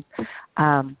problems.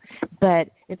 But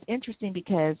it's interesting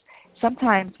because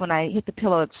sometimes when I hit the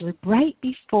pillow, it's right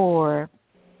before,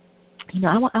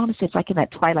 I want to say it's like in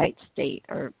that twilight state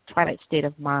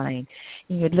of mind.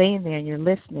 And you're laying there and you're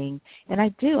listening. And I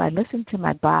listen to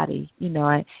my body.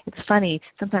 It's funny.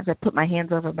 Sometimes I put my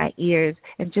hands over my ears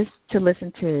and just to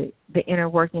listen to the inner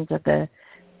workings of the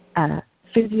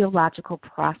physiological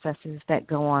processes that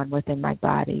go on within my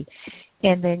body.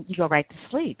 And then you go right to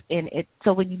sleep. And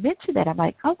so when you mention that, I'm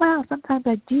like, oh, wow, sometimes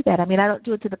I do that. I mean, I don't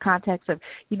do it to the context of,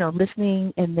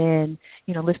 listening and then,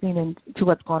 listening to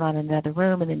what's going on in another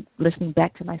room and then listening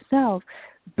back to myself.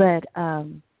 But I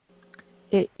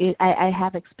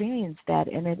have experienced that,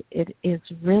 and it is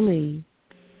really,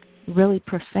 really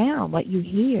profound what you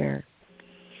hear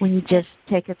when you just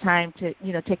take the time to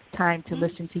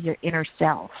listen to your inner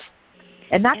self.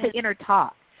 And not the inner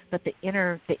talk, but the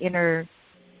inner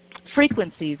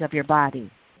frequencies of your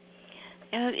body.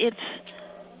 It's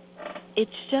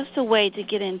just a way to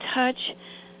get in touch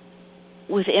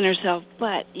with inner self,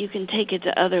 but you can take it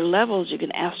to other levels. You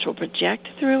can astral project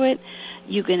through it.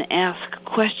 You can ask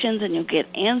questions and you'll get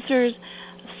answers.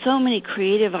 So many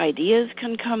creative ideas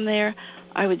can come there.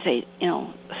 I would say,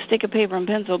 stick a paper and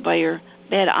pencil by your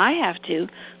bed. I have to,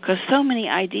 because so many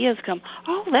ideas come.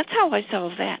 Oh, that's how I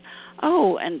solve that.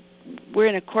 Oh, and we're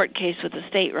in a court case with the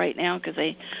state right now because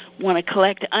they want to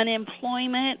collect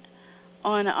unemployment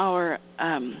on our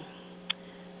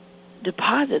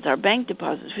deposits, our bank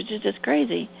deposits, which is just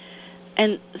crazy.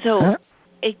 And so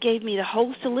it gave me the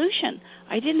whole solution.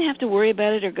 I didn't have to worry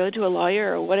about it or go to a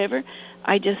lawyer or whatever.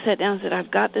 I just sat down and said,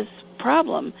 I've got this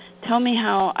problem. Tell me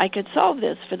how I could solve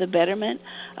this for the betterment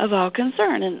of all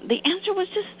concerned. And the answer was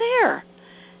just there.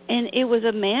 And it was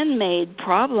a man-made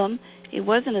problem. It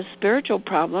wasn't a spiritual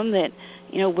problem that,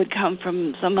 would come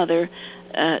from some other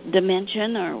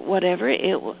dimension or whatever.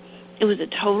 It was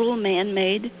a total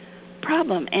man-made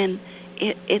problem. And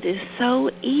it is so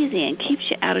easy and keeps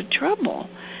you out of trouble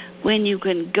when you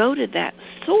can go to that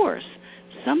source,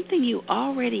 something you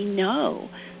already know,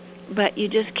 but you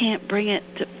just can't bring it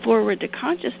forward to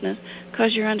consciousness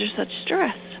because you're under such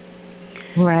stress.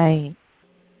 Right.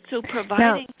 So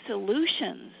providing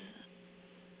solutions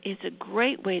is a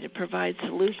great way to provide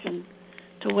solutions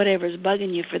to whatever's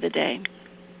bugging you for the day.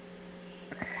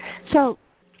 So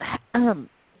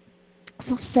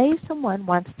say someone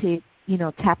wants to,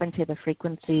 tap into the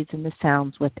frequencies and the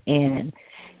sounds within,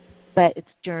 but it's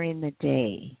during the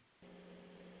day.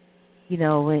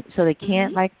 So they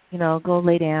can't, go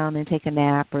lay down and take a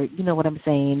nap, or, what I'm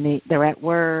saying, they're at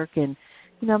work, and,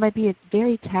 it might be a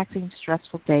very taxing,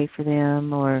 stressful day for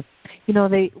them, or,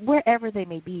 wherever they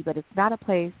may be, but it's not a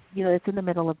place, it's in the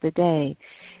middle of the day.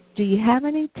 Do you have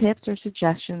any tips or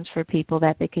suggestions for people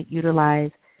that they could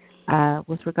utilize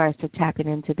with regards to tapping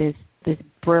into this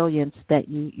brilliance that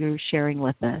you're sharing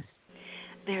with us?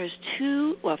 There's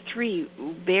 3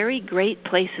 very great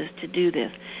places to do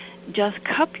this. Just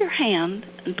cup your hand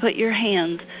and put your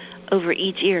hands over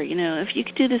each ear. If you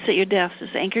could do this at your desk,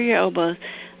 just anchor your elbows,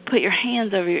 put your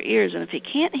hands over your ears, and if you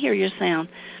can't hear your sound,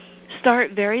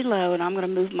 start very low, and I'm going to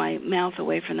move my mouth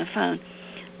away from the phone,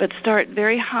 but start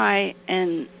very high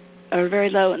or very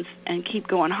low and keep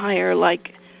going higher, like,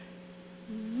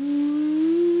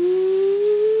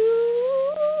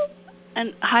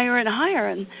 and higher and higher,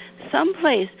 and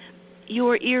someplace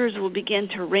your ears will begin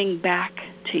to ring back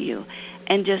to you,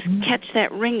 and just catch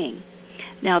that ringing.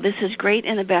 Now, this is great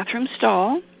in a bathroom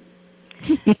stall.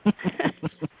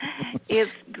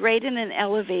 It's great in an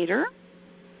elevator.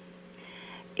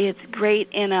 It's great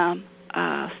in a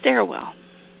stairwell.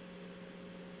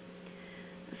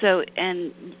 So,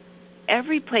 and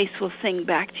every place will sing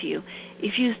back to you.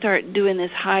 If you start doing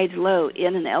this high-low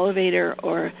in an elevator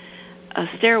or a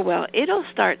stairwell, it'll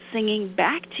start singing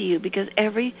back to you because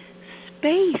every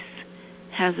space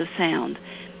has a sound.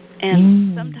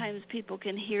 And sometimes people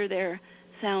can hear their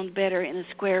sound better in a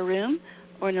square room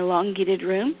or an elongated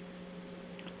room.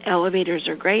 Elevators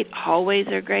are great. Hallways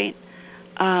are great.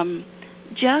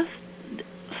 Just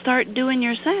start doing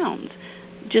your sounds,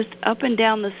 just up and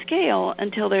down the scale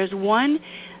until there's one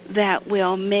that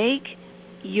will make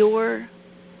your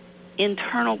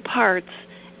internal parts,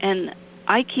 and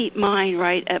I keep mine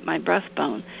right at my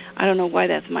breastbone. I don't know why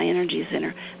that's my energy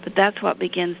center, but that's what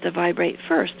begins to vibrate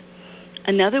first.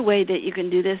 Another way that you can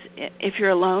do this, if you're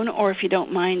alone or if you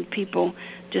don't mind people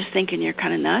just thinking you're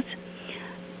kind of nuts,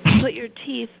 put your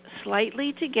teeth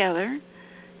slightly together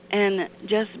and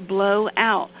just blow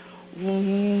out.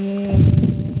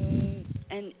 And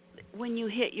when you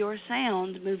hit your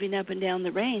sound moving up and down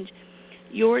the range,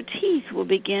 your teeth will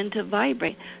begin to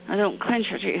vibrate. Now, don't clench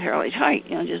your teeth really tight,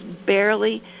 just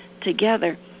barely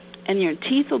together. And your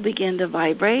teeth will begin to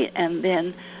vibrate, and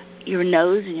then your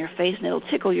nose and your face, and it'll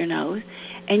tickle your nose,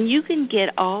 and you can get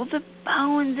all the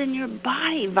bones in your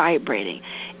body vibrating.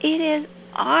 It is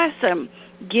awesome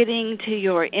getting to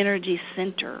your energy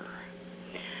center.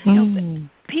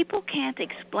 People can't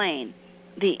explain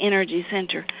the energy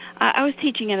center. I was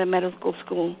teaching at a medical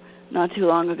school not too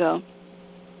long ago,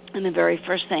 and the very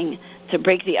first thing to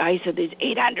break the ice of these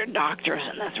 800 doctors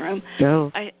in this room,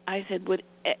 I said, would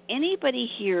anybody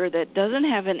here that doesn't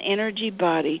have an energy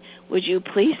body, would you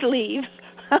please leave?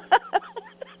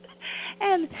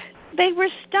 And they were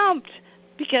stumped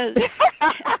because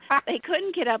they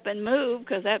couldn't get up and move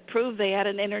because that proved they had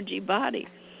an energy body.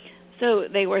 So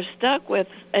they were stuck with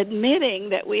admitting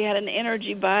that we had an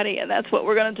energy body, and that's what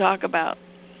we're going to talk about.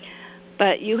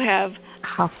 But you have...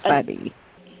 How funny.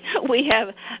 We have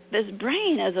this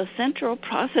brain as a central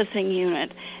processing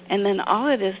unit, and then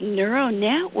all of this neural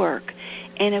network.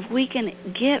 And if we can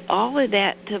get all of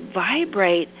that to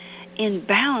vibrate in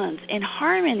balance, in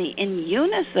harmony, in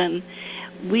unison,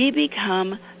 we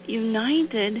become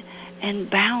united and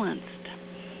balanced.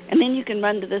 And then you can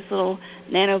run to this little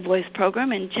Nano Voice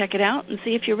program and check it out and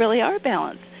see if you really are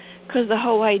balanced. Because the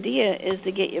whole idea is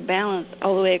to get you balanced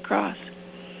all the way across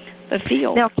the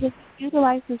field. Now, can you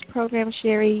utilize this program,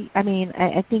 Sherry? I mean,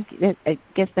 I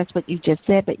guess that's what you just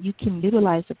said, but you can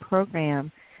utilize the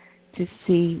program to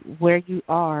see where you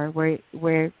are,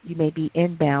 where you may be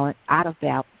in balance, out of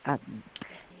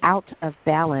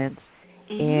balance,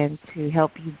 and to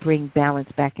help you bring balance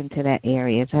back into that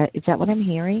area. Is that what I'm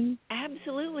hearing?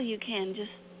 Absolutely, you can.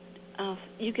 Just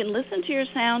you can listen to your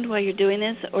sound while you're doing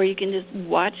this, or you can just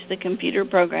watch the computer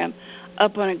program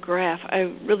up on a graph.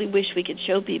 I really wish we could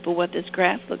show people what this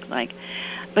graph looks like.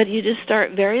 But you just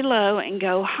start very low and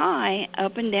go high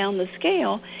up and down the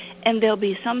scale, and there'll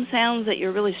be some sounds that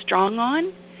you're really strong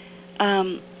on.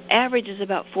 Average is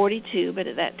about 42, but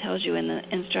that tells you in the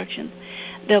instructions.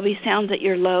 There'll be sounds that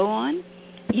you're low on.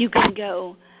 You can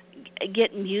go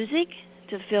get music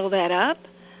to fill that up.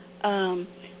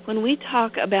 When we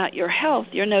talk about your health,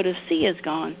 your note of C is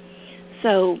gone.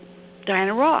 So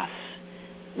Diana Ross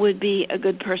would be a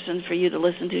good person for you to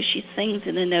listen to. She sings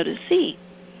in the note of C.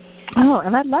 Oh,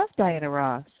 and I love Diana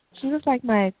Ross. She was like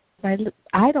my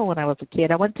idol when I was a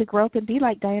kid. I wanted to grow up and be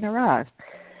like Diana Ross.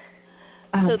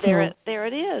 So there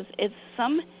it is. It's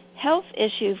some health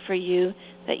issue for you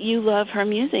that you love her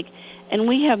music. And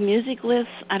we have music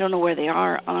lists. I don't know where they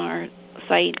are on our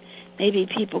site. Maybe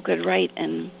people could write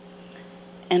and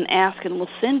ask, and we'll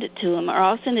send it to them, or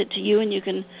I'll send it to you, and you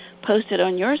can post it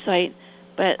on your site.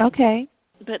 But okay.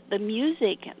 But the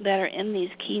music that are in these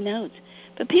keynotes,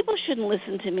 but people shouldn't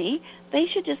listen to me. They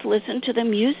should just listen to the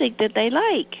music that they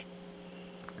like.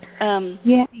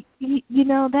 Yeah, you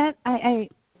know that I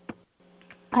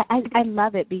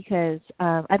love it because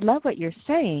I love what you're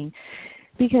saying.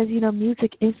 Because, you know,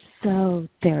 music is so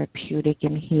therapeutic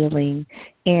and healing,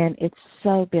 and it's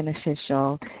so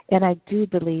beneficial. And I do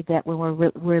believe that when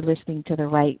we're listening to the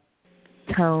right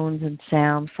tones and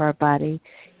sounds for our body,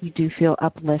 you do feel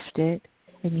uplifted,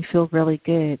 and you feel really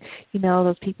good. You know,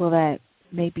 those people that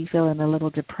may be feeling a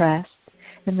little depressed,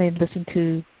 and they listen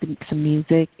to some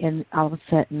music, and all of a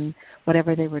sudden,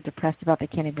 whatever they were depressed about, they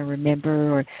can't even remember,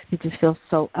 or they just feel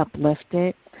so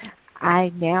uplifted.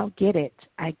 I now get it.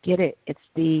 I get it. It's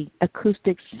the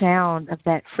acoustic sound of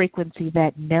that frequency,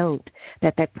 that note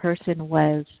that person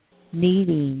was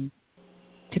needing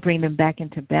to bring them back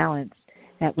into balance,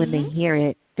 that when they hear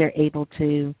it, they're able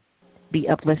to be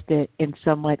uplifted and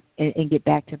somewhat and get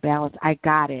back to balance. I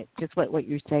got it. Just what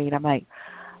you're saying. I'm like,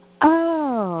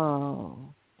 oh.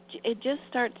 It just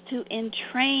starts to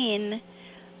entrain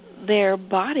their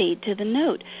body to the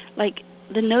note. Like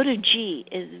the note of G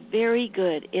is very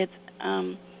good. It's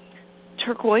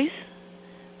turquoisey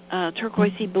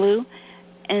blue,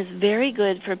 and it's very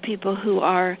good for people who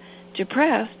are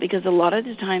depressed, because a lot of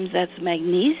the times that's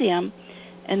magnesium,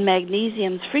 and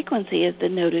magnesium's frequency is the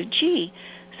note of G.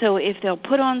 So if they'll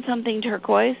put on something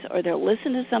turquoise, or they'll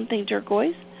listen to something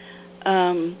turquoise,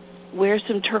 wear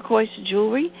some turquoise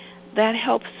jewelry, that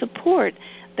helps support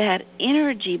that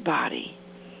energy body.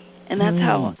 And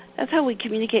that's how we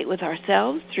communicate with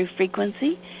ourselves, through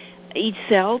frequency. Each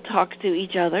cell talks to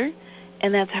each other,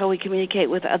 and that's how we communicate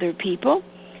with other people.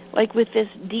 Like with this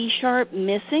D sharp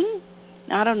missing,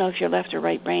 now I don't know if you're left or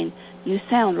right brain. You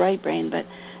sound right brain, but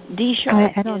D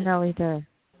sharp. I don't know either.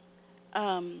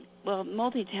 Well,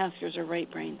 multitaskers are right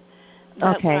brain.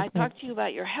 But okay. When I talk to you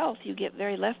about your health, you get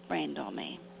very left brained on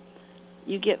me.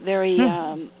 You get very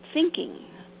thinking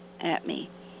at me.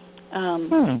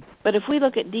 But if we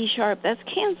look at D sharp, that's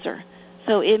Cancer.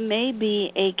 So it may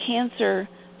be a Cancer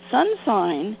sun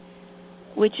sign,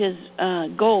 which is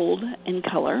gold in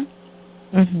color,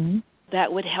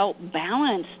 that would help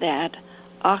balance that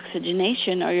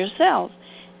oxygenation of your cells.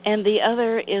 And the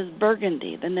other is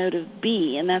burgundy, the note of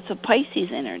B, and that's a Pisces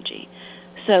energy.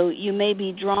 So you may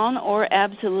be drawn or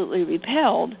absolutely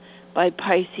repelled by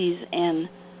Pisces and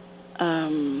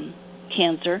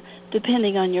Cancer,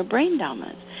 depending on your brain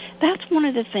dominance. That's one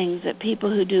of the things that people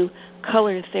who do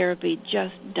color therapy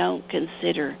just don't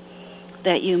consider,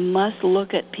 that you must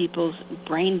look at people's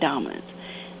brain dominance.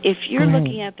 If you're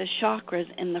looking at the chakras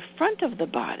in the front of the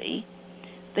body,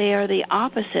 they are the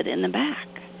opposite in the back.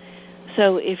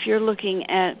 So if you're looking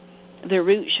at the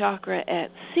root chakra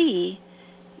at C,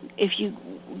 if you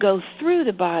go through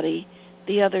the body,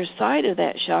 the other side of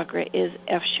that chakra is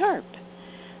F sharp.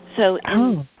 So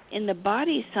in the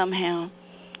body somehow,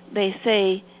 they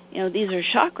say, you know, these are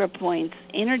chakra points,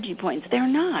 energy points. They're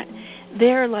not.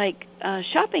 They're like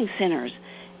shopping centers.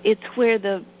 It's where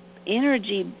the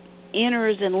energy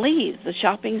enters and leaves. The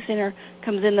shopping center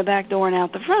comes in the back door and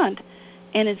out the front.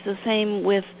 And it's the same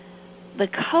with the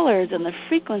colors and the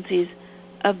frequencies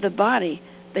of the body.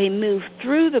 They move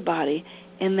through the body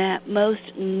in that most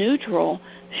neutral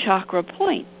chakra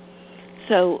point.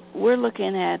 So we're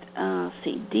looking at,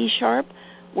 D sharp.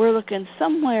 We're looking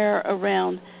somewhere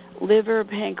around liver,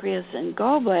 pancreas, and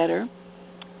gallbladder.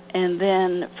 And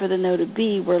then for the node of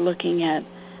B, we're looking at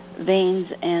veins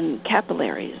and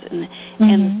capillaries and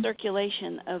the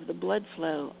circulation of the blood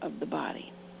flow of the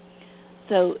body.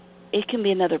 So it can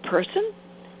be another person.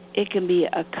 It can be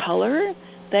a color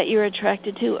that you're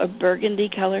attracted to, a burgundy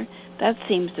color. That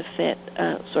seems to fit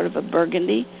sort of a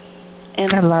burgundy.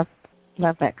 And I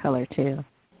love that color too.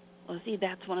 Well, see,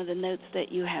 that's one of the notes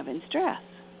that you have in stress.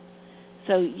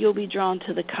 So you'll be drawn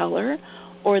to the color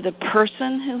or the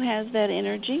person who has that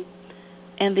energy,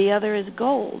 and the other is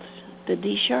gold, the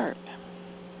D sharp.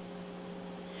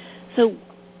 So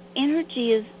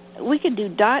energy is, we could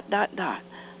do ...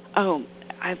 Oh,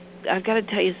 I've got to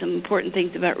tell you some important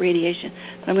things about radiation,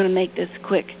 but I'm going to make this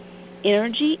quick.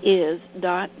 Energy is ...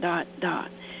 Now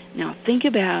think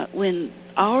about when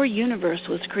our universe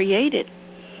was created,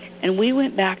 and we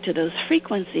went back to those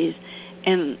frequencies,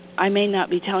 and I may not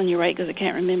be telling you right because I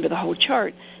can't remember the whole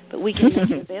chart, but we can make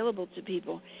it available to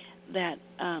people that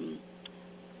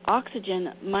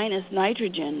oxygen minus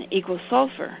nitrogen equals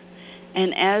sulfur.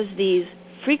 And as these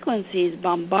frequencies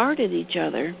bombarded each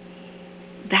other,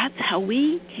 that's how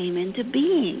we came into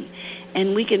being.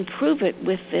 And we can prove it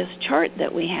with this chart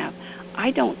that we have.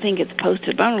 I don't think it's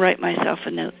posted, but I'm going to write myself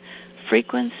a note.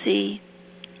 Frequency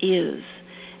is.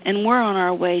 And we're on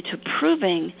our way to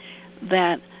proving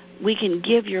that we can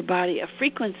give your body a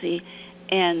frequency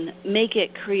and make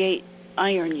it create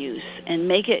iron use and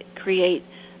make it create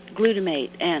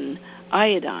glutamate and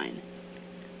iodine.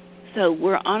 So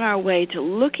we're on our way to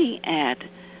looking at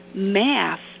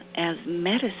math as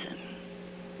medicine.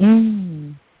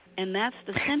 And that's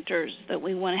the centers that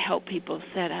we want to help people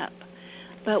set up.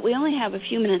 But we only have a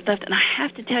few minutes left, and I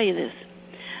have to tell you this.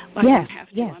 Well, yes, I have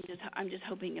to. yes. I'm just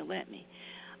hoping you'll let me.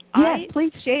 Yes,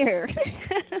 please share.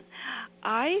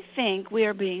 I think we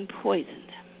are being poisoned.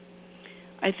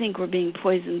 I think we're being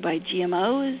poisoned by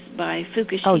GMOs, by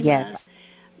Fukushima,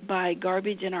 by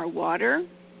garbage in our water.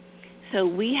 So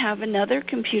we have another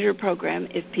computer program.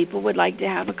 If people would like to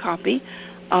have a copy,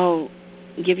 I'll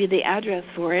give you the address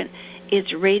for it.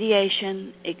 It's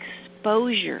radiation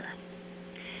exposure.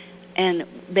 And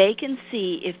they can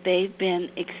see if they've been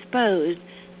exposed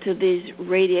to these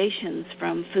radiations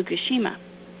from Fukushima.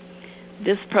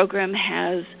 This program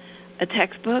has a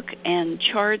textbook and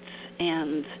charts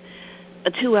and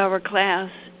a 2-hour class,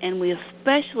 and we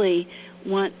especially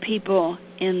want people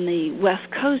in the West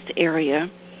Coast area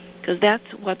because that's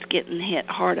what's getting hit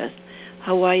hardest,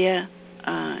 Hawaii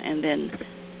and then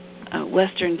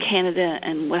Western Canada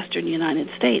and Western United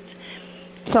States.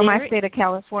 So my state of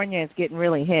California is getting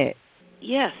really hit.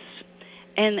 Yes,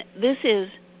 and this is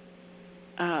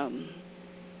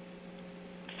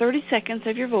 30 seconds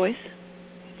of your voice,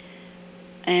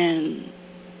 and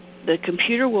the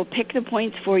computer will pick the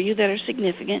points for you that are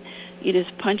significant. You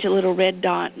just punch a little red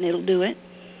dot, and it'll do it.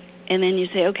 And then you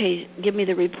say, okay, give me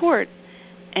the report,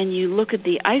 and you look at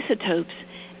the isotopes,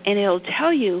 and it'll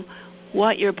tell you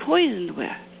what you're poisoned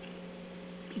with.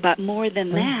 But more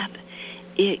than that,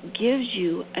 it gives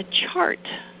you a chart.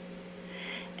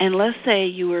 And let's say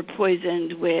you were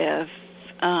poisoned with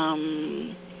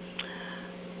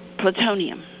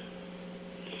plutonium.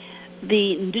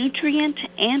 The nutrient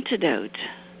antidote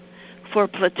for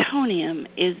plutonium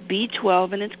is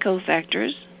B12 and its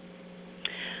cofactors,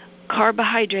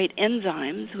 carbohydrate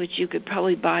enzymes, which you could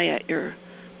probably buy at your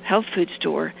health food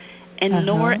store, and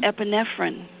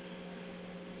norepinephrine.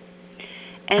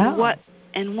 And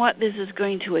what this is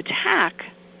going to attack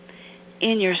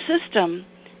in your system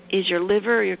is your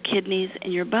liver, your kidneys,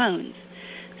 and your bones.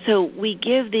 So we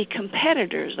give the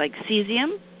competitors, like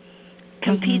cesium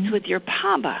competes with your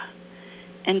PABA,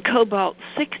 and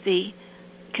cobalt-60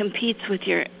 competes with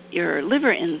your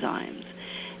liver enzymes,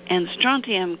 and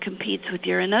strontium competes with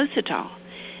your inositol.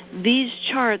 These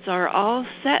charts are all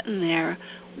set in there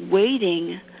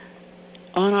waiting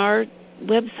on our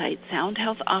website,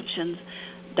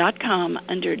 soundhealthoptions.com,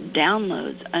 under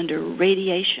downloads, under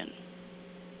radiation.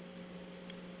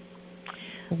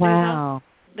 Wow.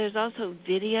 There's also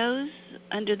videos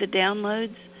under the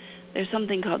downloads. There's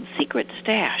something called Secret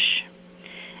Stash,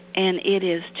 and it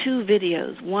is 2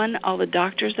 videos. One, all the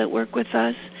doctors that work with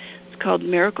us. It's called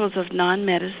Miracles of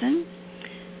Non-Medicine,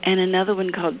 and another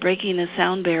one called Breaking the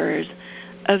Sound Barriers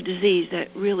of Disease,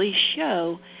 that really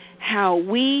show how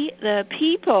we, the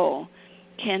people,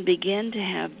 can begin to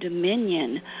have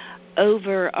dominion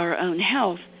over our own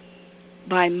health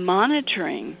by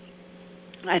monitoring.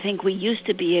 I think we used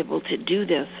to be able to do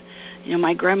this. You know,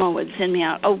 my grandma would send me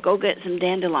out, go get some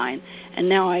dandelion, and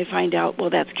now I find out,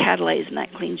 well, that's catalase, and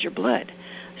that cleans your blood.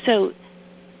 So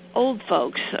old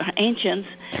folks, ancients,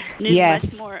 knew yes.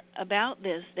 much more about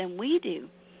this than we do.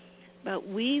 But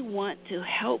we want to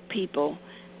help people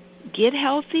get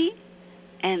healthy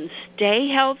and stay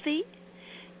healthy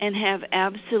and have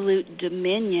absolute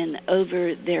dominion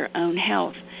over their own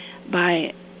health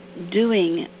by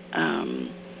doing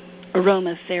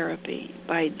aromatherapy,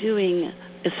 by doing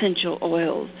essential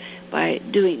oils, by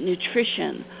doing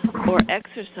nutrition or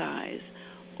exercise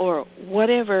or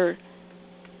whatever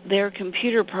their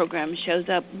computer program shows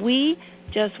up. We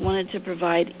just wanted to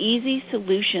provide easy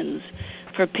solutions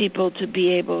for people to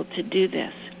be able to do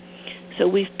this. So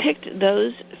we've picked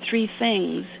those 3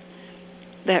 things,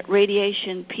 that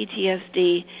radiation,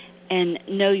 PTSD, and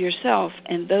know yourself,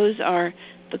 and those are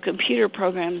the computer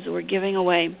programs that we're giving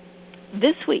away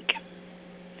this week.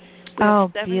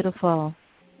 Beautiful.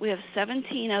 We have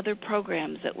 17 other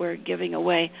programs that we're giving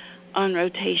away on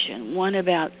rotation. One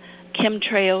about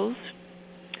chemtrails,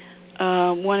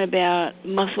 one about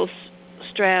muscle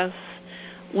stress,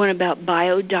 one about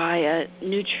biodiet,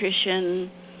 nutrition.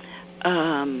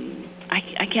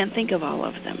 I can't think of all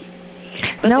of them.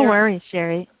 But no worries,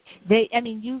 Sherry. They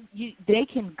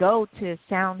can go to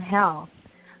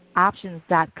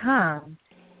soundhealthoptions.com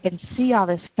and see all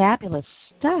this fabulous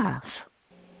stuff.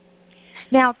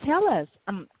 Now, tell us.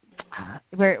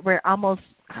 We're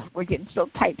getting so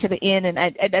tight to the end, and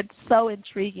that's so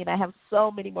intriguing. I have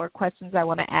so many more questions I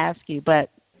want to ask you, but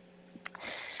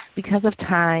because of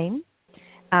time,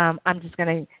 I'm just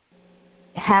going to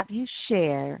have you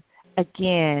share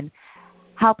again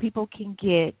how people can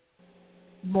get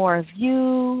more of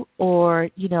you, or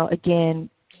again,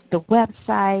 the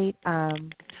website,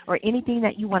 or anything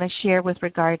that you want to share with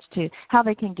regards to how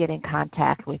they can get in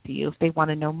contact with you if they want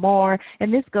to know more.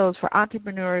 And this goes for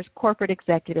entrepreneurs, corporate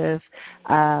executives,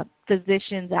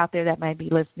 physicians out there that might be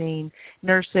listening,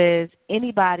 nurses,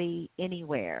 anybody,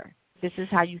 anywhere. This is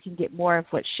how you can get more of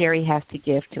what Sherry has to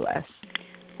give to us.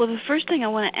 Well, the first thing I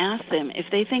want to ask them, if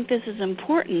they think this is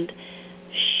important,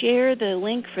 share the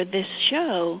link for this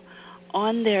show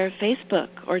on their Facebook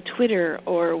or Twitter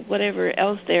or whatever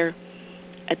else they're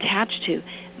attached to.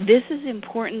 This is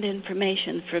important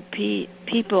information for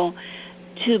people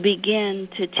to begin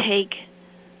to take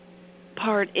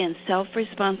part in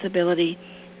self-responsibility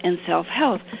and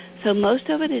self-health. So most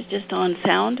of it is just on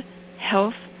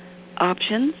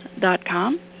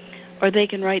soundhealthoptions.com, or they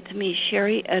can write to me,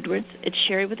 Sherry Edwards. It's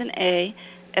Sherry with an A,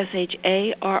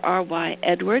 SHARRY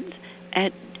Edwards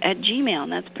at Gmail,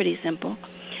 and that's pretty simple.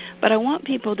 But I want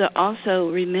people to also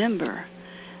remember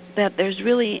that there's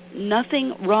really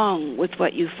nothing wrong with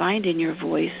what you find in your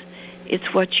voice.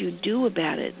 It's what you do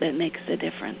about it that makes the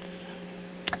difference.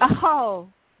 Oh,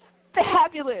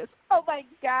 fabulous. Oh, my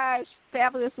gosh.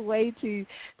 Fabulous way to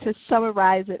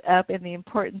summarize it up and the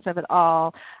importance of it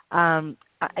all. I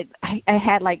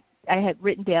had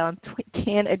written down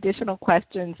 10 additional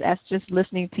questions as just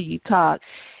listening to you talk,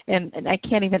 and I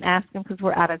can't even ask them because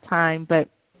we're out of time, but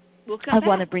I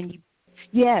want to bring you.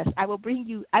 Yes, I will bring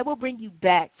you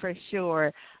back for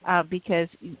sure, because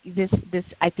this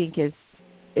I think is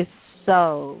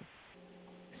so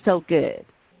good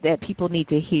that people need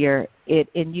to hear it,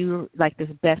 and you like this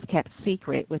best kept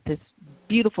secret with this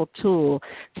beautiful tool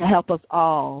to help us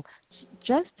all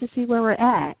just to see where we're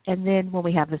at. And then when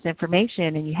we have this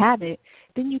information and you have it,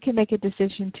 then you can make a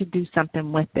decision to do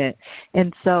something with it.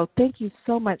 And so thank you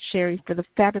so much, Sherry, for the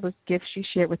fabulous gifts you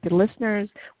shared with the listeners,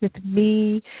 with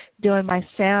me, doing my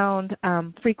sound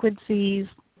frequencies.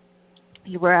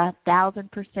 You were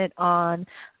 1,000% on.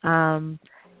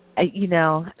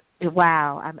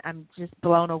 Wow, I'm just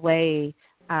blown away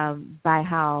by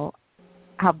how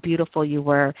beautiful you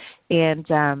were. And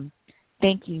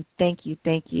thank you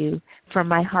from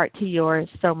my heart to yours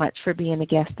so much for being a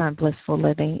guest on Blissful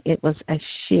Living. It was a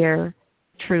sheer,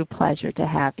 true pleasure to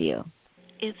have you.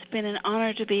 It's been an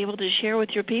honor to be able to share with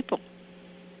your people.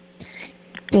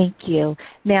 Thank you.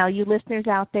 Now, you listeners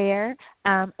out there,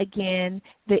 again,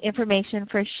 the information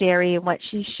for Sherry and what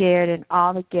she shared and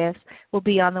all the gifts will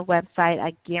be on the website.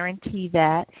 I guarantee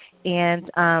that. And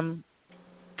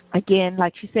again,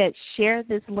 like she said, share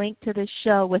this link to the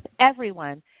show with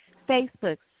everyone.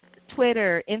 Facebook,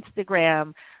 Twitter,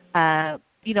 Instagram,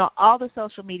 all the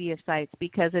social media sites,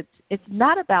 because it's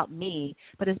not about me,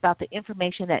 but it's about the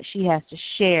information that she has to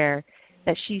share,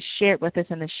 that she shared with us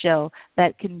in the show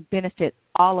that can benefit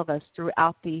all of us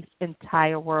throughout the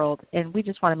entire world, and we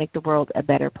just want to make the world a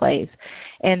better place.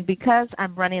 And because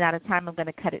I'm running out of time, I'm going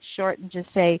to cut it short and just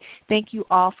say thank you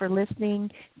all for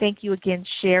listening. Thank you again,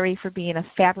 Sherry, for being a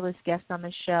fabulous guest on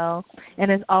the show.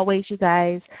 And as always, you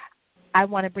guys, I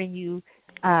want to bring you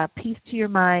peace to your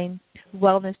mind,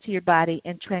 wellness to your body,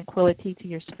 and tranquility to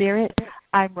your spirit.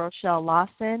 I'm Rochelle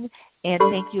Lawson, and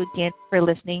thank you again for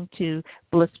listening to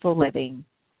Blissful Living.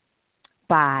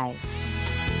 Bye.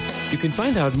 You can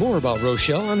find out more about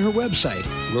Rochelle on her website,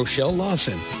 Rochelle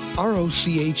Lawson,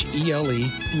 Rochele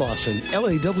Lawson,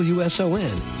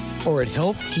 Lawson, or at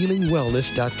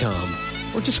healthhealingwellness.com.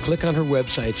 Or just click on her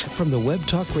websites from the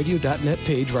webtalkradio.net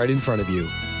page right in front of you.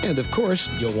 And of course,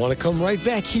 you'll want to come right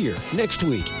back here next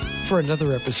week for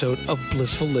another episode of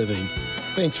Blissful Living.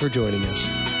 Thanks for joining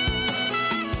us.